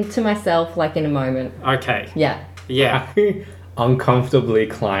it into myself, like in a moment. Okay. Yeah. Yeah. Uncomfortably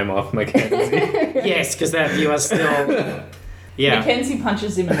climb off Mackenzie. Yes, because that viewer still... Yeah. Mackenzie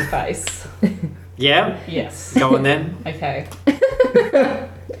punches him in the face. Yeah? Yes. Go on then. Okay.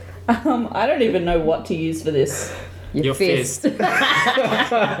 I don't even know what to use for this. Your fist.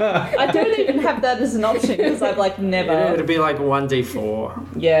 I don't even have that as an option because I've like never. It'll be like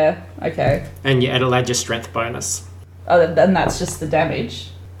 1d4. Yeah. Okay. And it'll add your strength bonus. Oh, then that's just the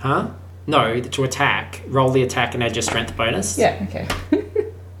damage. Huh? No, to attack. Roll the attack and add your strength bonus. Yeah. Okay.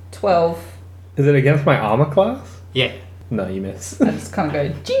 12. Is it against my armor class? Yeah. No, you miss. I just kind of go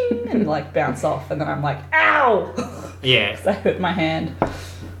jing and like bounce off, and then I'm like, ow! Yeah. I hurt my hand.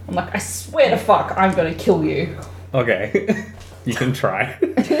 I'm like, I swear to fuck, I'm gonna kill you. Okay. You can try.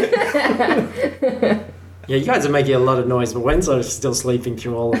 Yeah, you guys are making a lot of noise, but Wenzo's still sleeping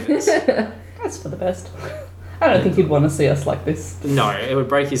through all of this. That's for the best. I don't think he'd want to see us like this. No, it would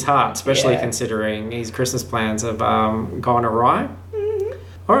break his heart, especially Yeah. considering his Christmas plans have gone awry.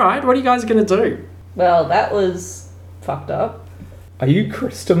 All right, what are you guys going to do? Well, that was fucked up. Are you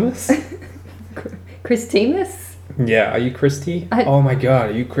Christmas? Christimus? Yeah, are you Christy? Oh my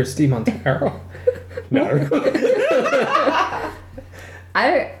god, are you Christy Montero? No.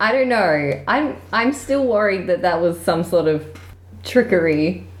 I don't know. I'm still worried that was some sort of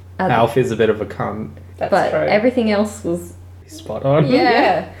trickery. Alf is a bit of a cunt. That's But true. everything else was... Spot on. Yeah.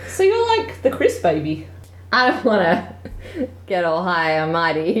 Yeah. So you're like the Chris baby. I don't want to get all high and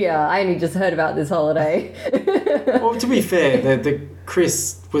mighty here. I only just heard about this holiday. Well, to be fair, the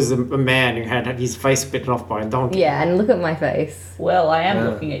Chris was a man who had his face bitten off by a donkey. Yeah, and look at my face. Well, I am Yeah.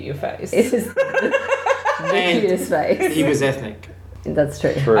 looking at your face. It is the And cutest face. he was ethnic. That's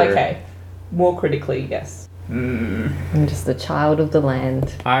true. True. Okay. More critically, yes. I'm just a child of the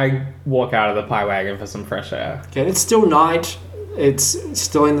land. I walk out of the pie wagon for some fresh air. Okay, it's still night. It's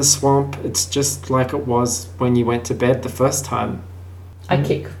still in the swamp. It's just like it was when you went to bed the first time. I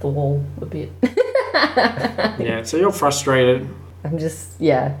kick the wall a bit. Yeah, so you're frustrated. I'm just,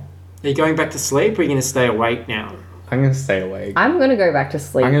 yeah. Are you going back to sleep or are you going to stay awake now? I'm gonna stay awake. I'm going to go back to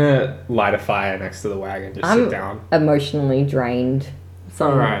sleep. I'm gonna light a fire next to the wagon. Just sit down. Emotionally drained. So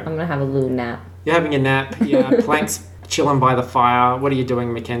Alright. I'm going to have a little nap. You're having a nap. Yeah, Plank's chilling by the fire. What are you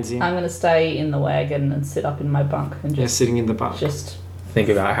doing, Mackenzie? I'm going to stay in the wagon and sit up in my bunk and You're just sitting in the bunk. Think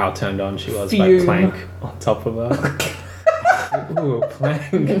about how turned on she was Fume. by Plank on top of her. Ooh,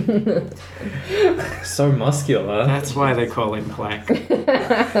 Plank. So muscular. That's why they call him Plank.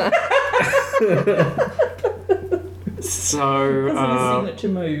 So, That's his signature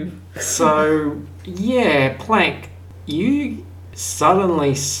move. so yeah, Plank, you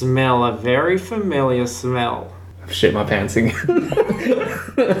suddenly smell a very familiar smell. I've shit my pants again.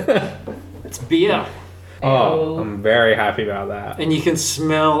 It's beer. Oh, I'm very happy about that. And you can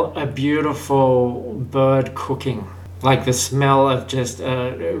smell a beautiful bird cooking. Like the smell of just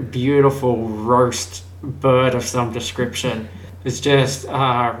a beautiful roast bird of some description. It's just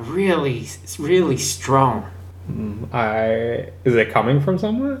it's really strong. Is it coming from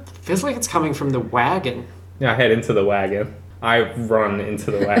somewhere? Feels like it's coming from the wagon. Yeah, I head into the wagon. I run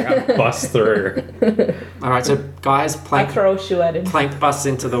into the wagon. I bust through. Alright, so guys, I Plank throw a shoe at him. busts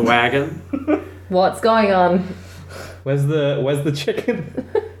into the wagon. What's going on? Where's the chicken?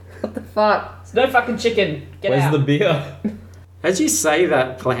 What the fuck? It's no fucking chicken. Get Where's out. the beer? As you say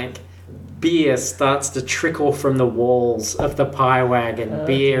that, Plank, beer starts to trickle from the walls of the pie wagon.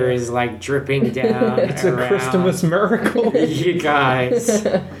 Beer is like dripping down. It's a around Christmas miracle. you guys.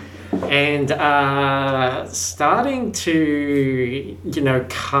 And starting to,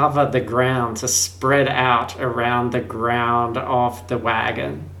 cover the ground, to spread out around the ground of the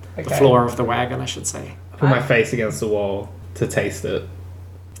wagon. The Okay. floor of the wagon, I should say. I put my face against the wall to taste it.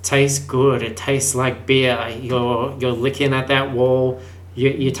 It tastes good. It tastes like beer. You're licking at that wall.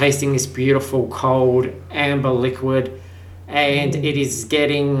 You're tasting this beautiful cold amber liquid, and it's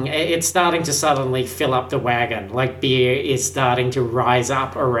starting to suddenly fill up the wagon. Like beer is starting to rise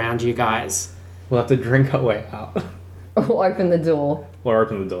up around you guys. We'll have to drink our way out. Or open the door. Or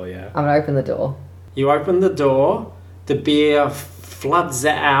open the door, yeah. I'm gonna open the door. You open the door, the beer floods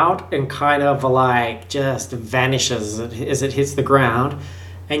out and kind of like just vanishes as it hits the ground.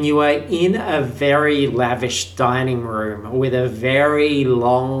 And you are in a very lavish dining room with a very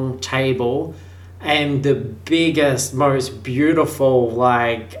long table and the biggest, most beautiful,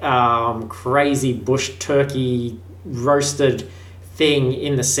 like crazy bush turkey roasted thing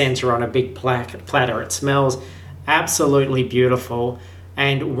in the center on a big platter. It smells absolutely beautiful.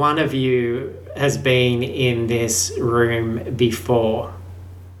 And one of you has been in this room before.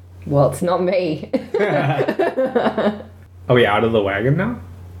 Well, it's not me. Are we out of the wagon now?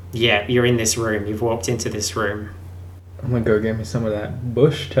 Yeah, you're in this room. You've walked into this room. I'm gonna go get me some of that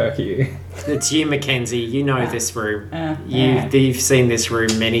bush turkey. It's you, Mackenzie. You know this room. Yeah. You've seen this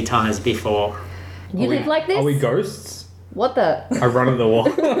room many times before. You live like this? Are we ghosts? What the? I run at the wall.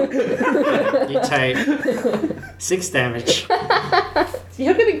 You take 6 damage.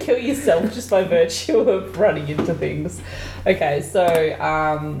 You're going to kill yourself just by virtue of running into things. Okay, so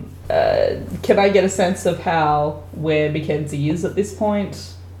can I get a sense of where Mackenzie is at this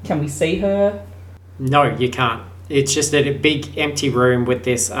point? Can we see her? No, you can't. It's just a big empty room with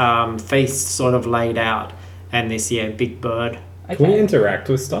this feast sort of laid out and this big bird. Okay. Can we interact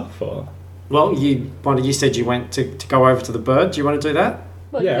with stuff or? Well, you said you went to go over to the bird. Do you want to do that?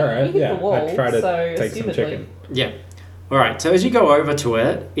 Well, Yeah, you alright, hit yeah. the wall, I try to so take some assumedly- chicken. Yeah. All right. So as you go over to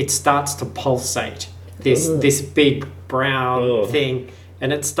it, it starts to pulsate. This big brown Ugh. thing,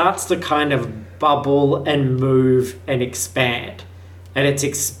 and it starts to kind of bubble and move and expand. And it's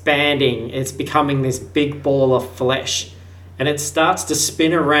expanding. It's becoming this big ball of flesh. And it starts to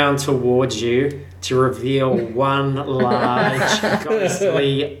spin around towards you to reveal one large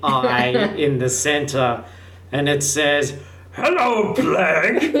ghostly eye in the center. And it says, "Hello,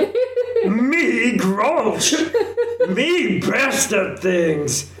 Plague! Me, Grolsch! Me best at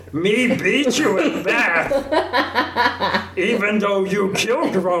things! Me beat you at math! Even though you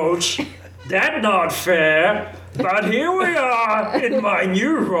killed Grolsch, that not fair! But here we are in my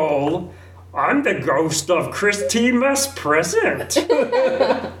new role. I'm the ghost of Christima's present."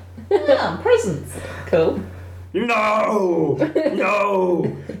 Yeah, presents. Cool. No,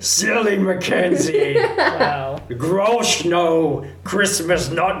 silly Mackenzie. Wow. Grolsch, no, Christmas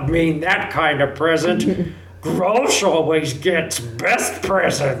not mean that kind of present. Grolsch always gets best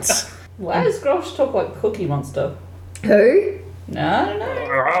presents. Why does Grosh talk like Cookie Monster? Who? No, I don't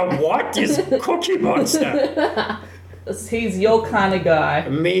know. What is Cookie Monster? He's your kind of guy.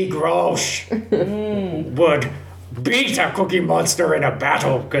 Me, Grolsch, would beat a Cookie Monster in a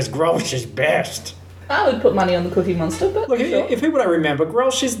battle because Grolsch is best. I would put money on the Cookie Monster, but Look, sure. if people don't remember,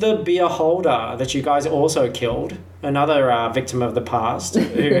 Grolsch is the beer holder that you guys also killed. Another victim of the past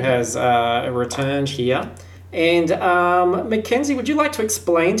who has returned here. And Mackenzie, would you like to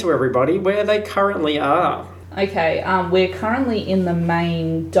explain to everybody where they currently are? Okay, we're currently in the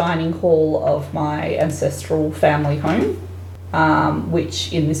main dining hall of my ancestral family home,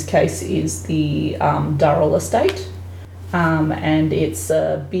 which in this case is the Durrell estate. And it's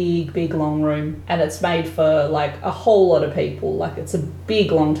a big long room, and it's made for like a whole lot of people. Like it's a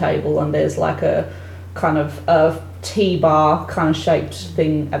big long table, and there's like a kind of a tea bar kind of shaped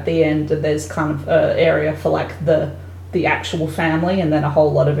thing at the end, and there's kind of an area for like the actual family, and then a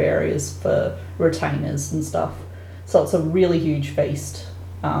whole lot of areas for retainers and stuff. So it's a really huge feast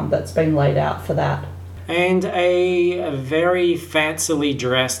that's been laid out for that. And a very fancily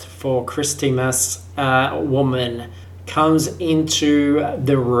dressed for Christmas woman comes into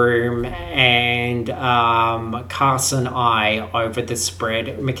the room and casts an eye over the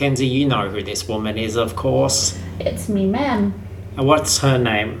spread. Mackenzie, you know who this woman is, of course. It's me, ma'am. And what's her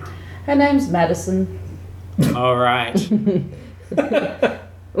name? Her name's Madison. All right.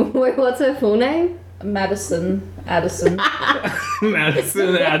 Wait, what's her full name? Madison Addison.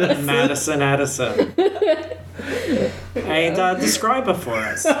 Madison Addison. Madison Addison. And describe her for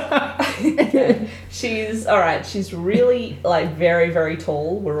us. She's really like very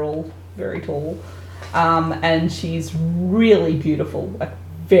tall. We're all very tall. And she's really beautiful, like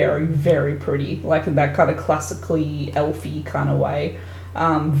very pretty, like in that kind of classically elfy kind of way.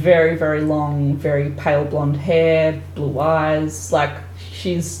 Very long, very pale blonde hair, blue eyes, like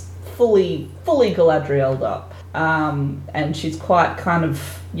she's fully Galadriel'd up. And she's quite kind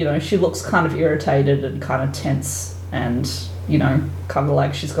of, she looks kind of irritated and kind of tense and, kind of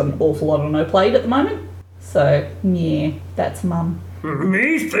like she's got an awful lot on her plate at the moment. So, yeah, that's Mum.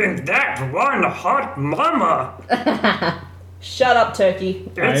 Me think that one hot mama. Shut up, Turkey.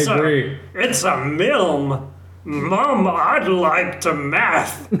 I agree. It's a milm. Mum, I'd like to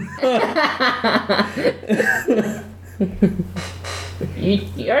math.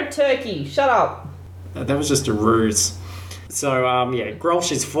 You're a turkey. Shut up. That was just a ruse. So,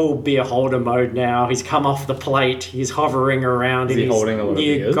 Grolsch is full beer holder mode now. He's come off the plate. He's hovering around Is in he his holding a lot of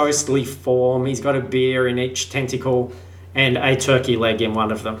new beers? ghostly form. He's got a beer in each tentacle and a turkey leg in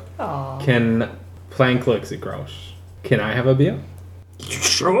one of them. Aw. Can Plank looks at Grosh. Can I have a beer?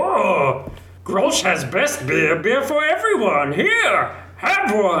 Sure! Grolsch has best beer for everyone. Here,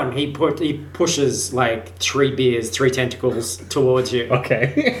 have one. He pushes like 3 beers, 3 tentacles towards you.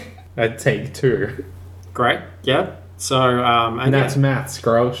 Okay. I'd take 2. Great, yeah. So, and And that's yeah, maths,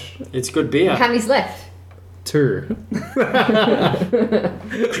 Grosh. it's good beer. How many's left? 2.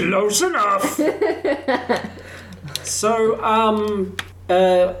 Close enough. So,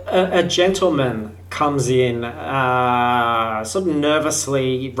 a gentleman comes in, sort of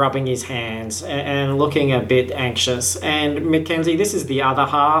nervously rubbing his hands and looking a bit anxious. And Mackenzie, this is the other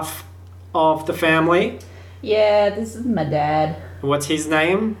half of the family. Yeah, this is my dad. What's his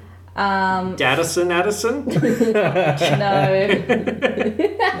name? No. Addison? No.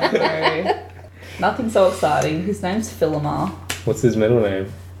 Nothing so exciting. His name's Philomar. What's his middle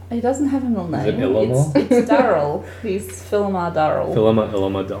name? He doesn't have a middle name. it Illamar? It's Darrell. He's Philomar Darrell.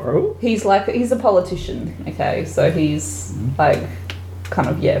 Illamar. He's a politician, okay? So he's like kind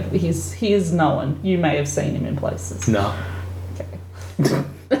of he is known. You may have seen him in places. No.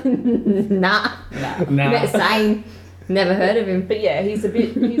 Nah. Nah. Same. Never heard of him. But yeah, he's a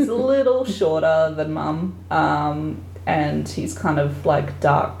little shorter than Mum. And he's kind of like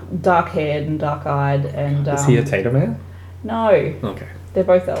dark haired and dark eyed and Is he a Tater man? no. Okay. They're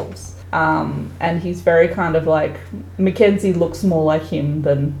both elves. And he's very kind of like Mackenzie looks more like him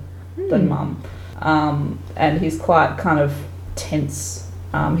than Mum. And he's quite kind of tense.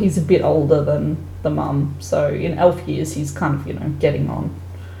 He's a bit older than the Mum, so in elf years he's kind of, getting on.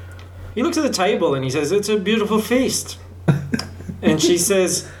 He looks at the table and he says, "It's a beautiful feast." And she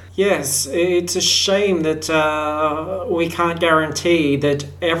says, "Yes, it's a shame that we can't guarantee that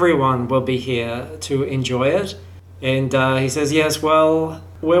everyone will be here to enjoy it." And he says, "Yes, well,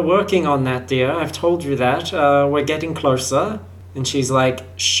 we're working on that, dear. I've told you that. We're getting closer." And she's like,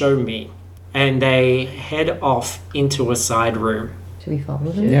 "Show me." And they head off into a side room. Should we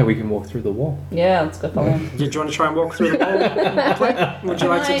follow them? Yeah, we can walk through the wall. Yeah, let's go follow him. Do you want to try and walk through the wall? Would you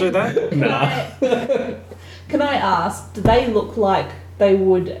like to do that? Can I ask, do they look like they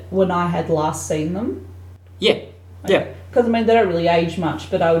would when I had last seen them? Yeah. Yeah. Because, they don't really age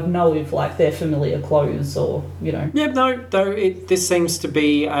much, but I would know if, their familiar clothes or, Yeah, no, though this seems to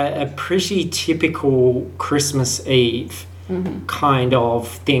be a pretty typical Christmas Eve kind of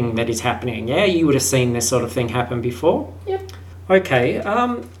thing that is happening. Yeah, you would have seen this sort of thing happen before. Yep. Okay,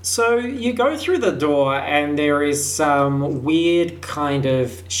 so you go through the door and there is some weird kind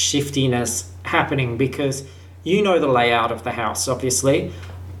of shiftiness happening because you know the layout of the house, obviously,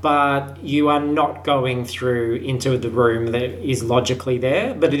 but you are not going through into the room that is logically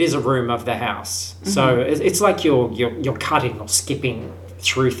there, but it is a room of the house. So it's like you're cutting or skipping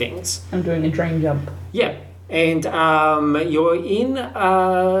through things. I'm doing a dream jump. Yeah. And you're in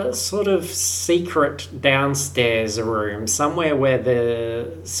a sort of secret downstairs room, somewhere where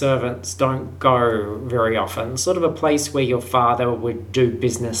the servants don't go very often, sort of a place where your father would do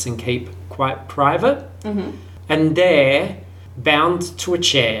business and keep quite private. Mm-hmm. And there, bound to a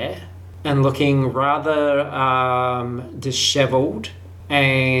chair and looking rather dishevelled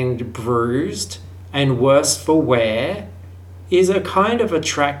and bruised and worse for wear, is a kind of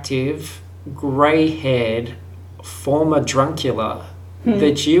attractive, grey-haired former drunkula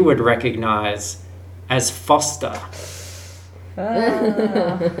that you would recognise as Foster.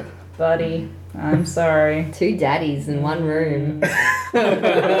 Buddy, I'm sorry. 2 daddies in one room.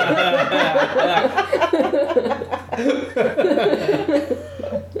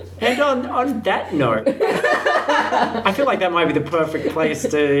 And on that note, I feel like that might be the perfect place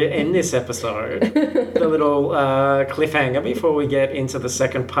to end this episode. The little cliffhanger before we get into the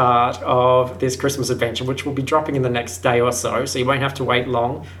second part of this Christmas adventure, which will be dropping in the next day or so you won't have to wait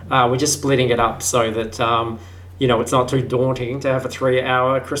long. We're just splitting it up so that it's not too daunting to have a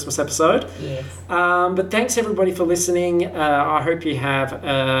 3-hour Christmas episode. Yes. But thanks everybody for listening. I hope you have an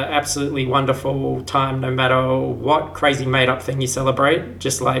absolutely wonderful time no matter what crazy made-up thing you celebrate,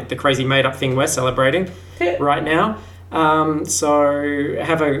 just like the crazy made-up thing we're celebrating right now. So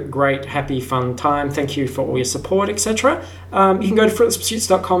have a great, happy, fun time. Thank you for all your support, etc. You can go to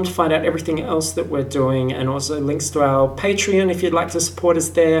fruitlesspursuits.com to find out everything else that we're doing, and also links to our Patreon if you'd like to support us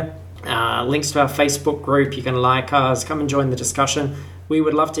there. Links to our Facebook group. You can like us, come and join the discussion. We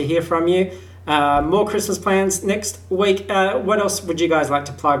would love to hear from you. More Christmas plans next week. What else would you guys like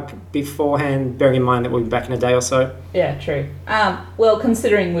to plug beforehand, bearing in mind that we'll be back in a day or so? Yeah, true. Well,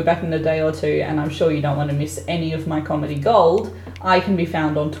 considering we're back in a day or two, and I'm sure you don't want to miss any of my comedy gold, I can be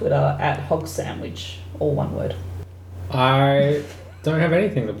found on Twitter at hogsandwich, all one word. I don't have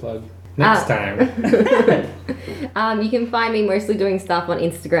anything to plug. Next time. You can find me mostly doing stuff on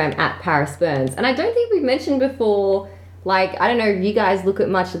Instagram at Paris Burns. And I don't think we've mentioned before, like, I don't know if you guys look at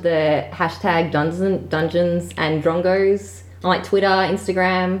much of the hashtag Dungeons and Drongos on like Twitter,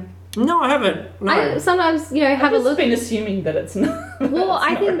 Instagram. No, I haven't. No. I sometimes, have a I've look. been assuming that it's not. Well,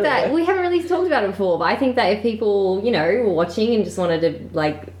 I think that we haven't really talked about it before, but I think that if people, were watching and just wanted to,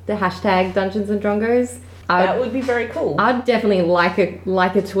 like, the hashtag Dungeons and Drongos, That would be very cool. I'd definitely like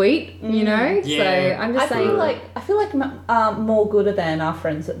a tweet, Yeah. So I'm just saying. I feel like More Gooder Than, our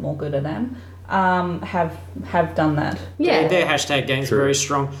friends at More Gooder Than, have done that. Yeah. Their hashtag game's True. very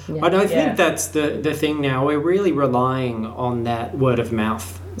strong. Yeah. I don't think Yeah. that's the thing now. We're really relying on that word of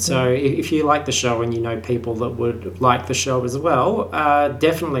mouth. So if you like the show and you know people that would like the show as well,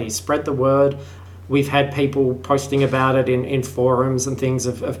 definitely spread the word. We've had people posting about it in forums and things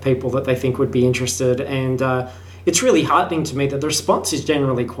of people that they think would be interested. And it's really heartening to me that the response is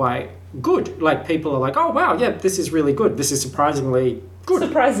generally quite good. Like, people are like, oh, wow, yeah, this is really good. This is surprisingly good.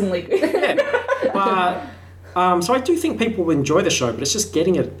 Surprisingly good. Yeah. But, so I do think people will enjoy the show, but it's just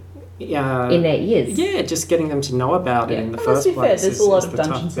getting it... in their ears. Yeah, just getting them to know about it in the Well, first let's be fair, place. there's is- a lot is of the tough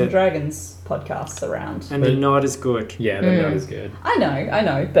Dungeons and bit. Dragons podcasts around. And they're not as good. Yeah, they're not as good. I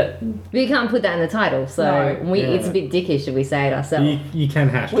know, but But you can't put that in the title, so No. it's a bit dickish if we say it ourselves. You can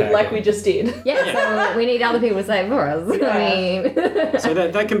hashtag like it. we just did. Yeah, so we need other people to say it for us. Yeah. I mean, So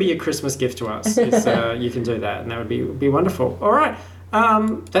that can be a Christmas gift to us. Is, you can do that, and that would be wonderful. All right,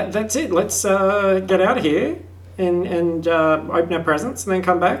 that's it. Let's get out of here and open our presents, and then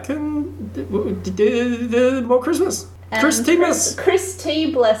come back and do more Christmas. And Christmas. Chris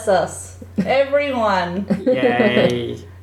T bless us, everyone. Yay.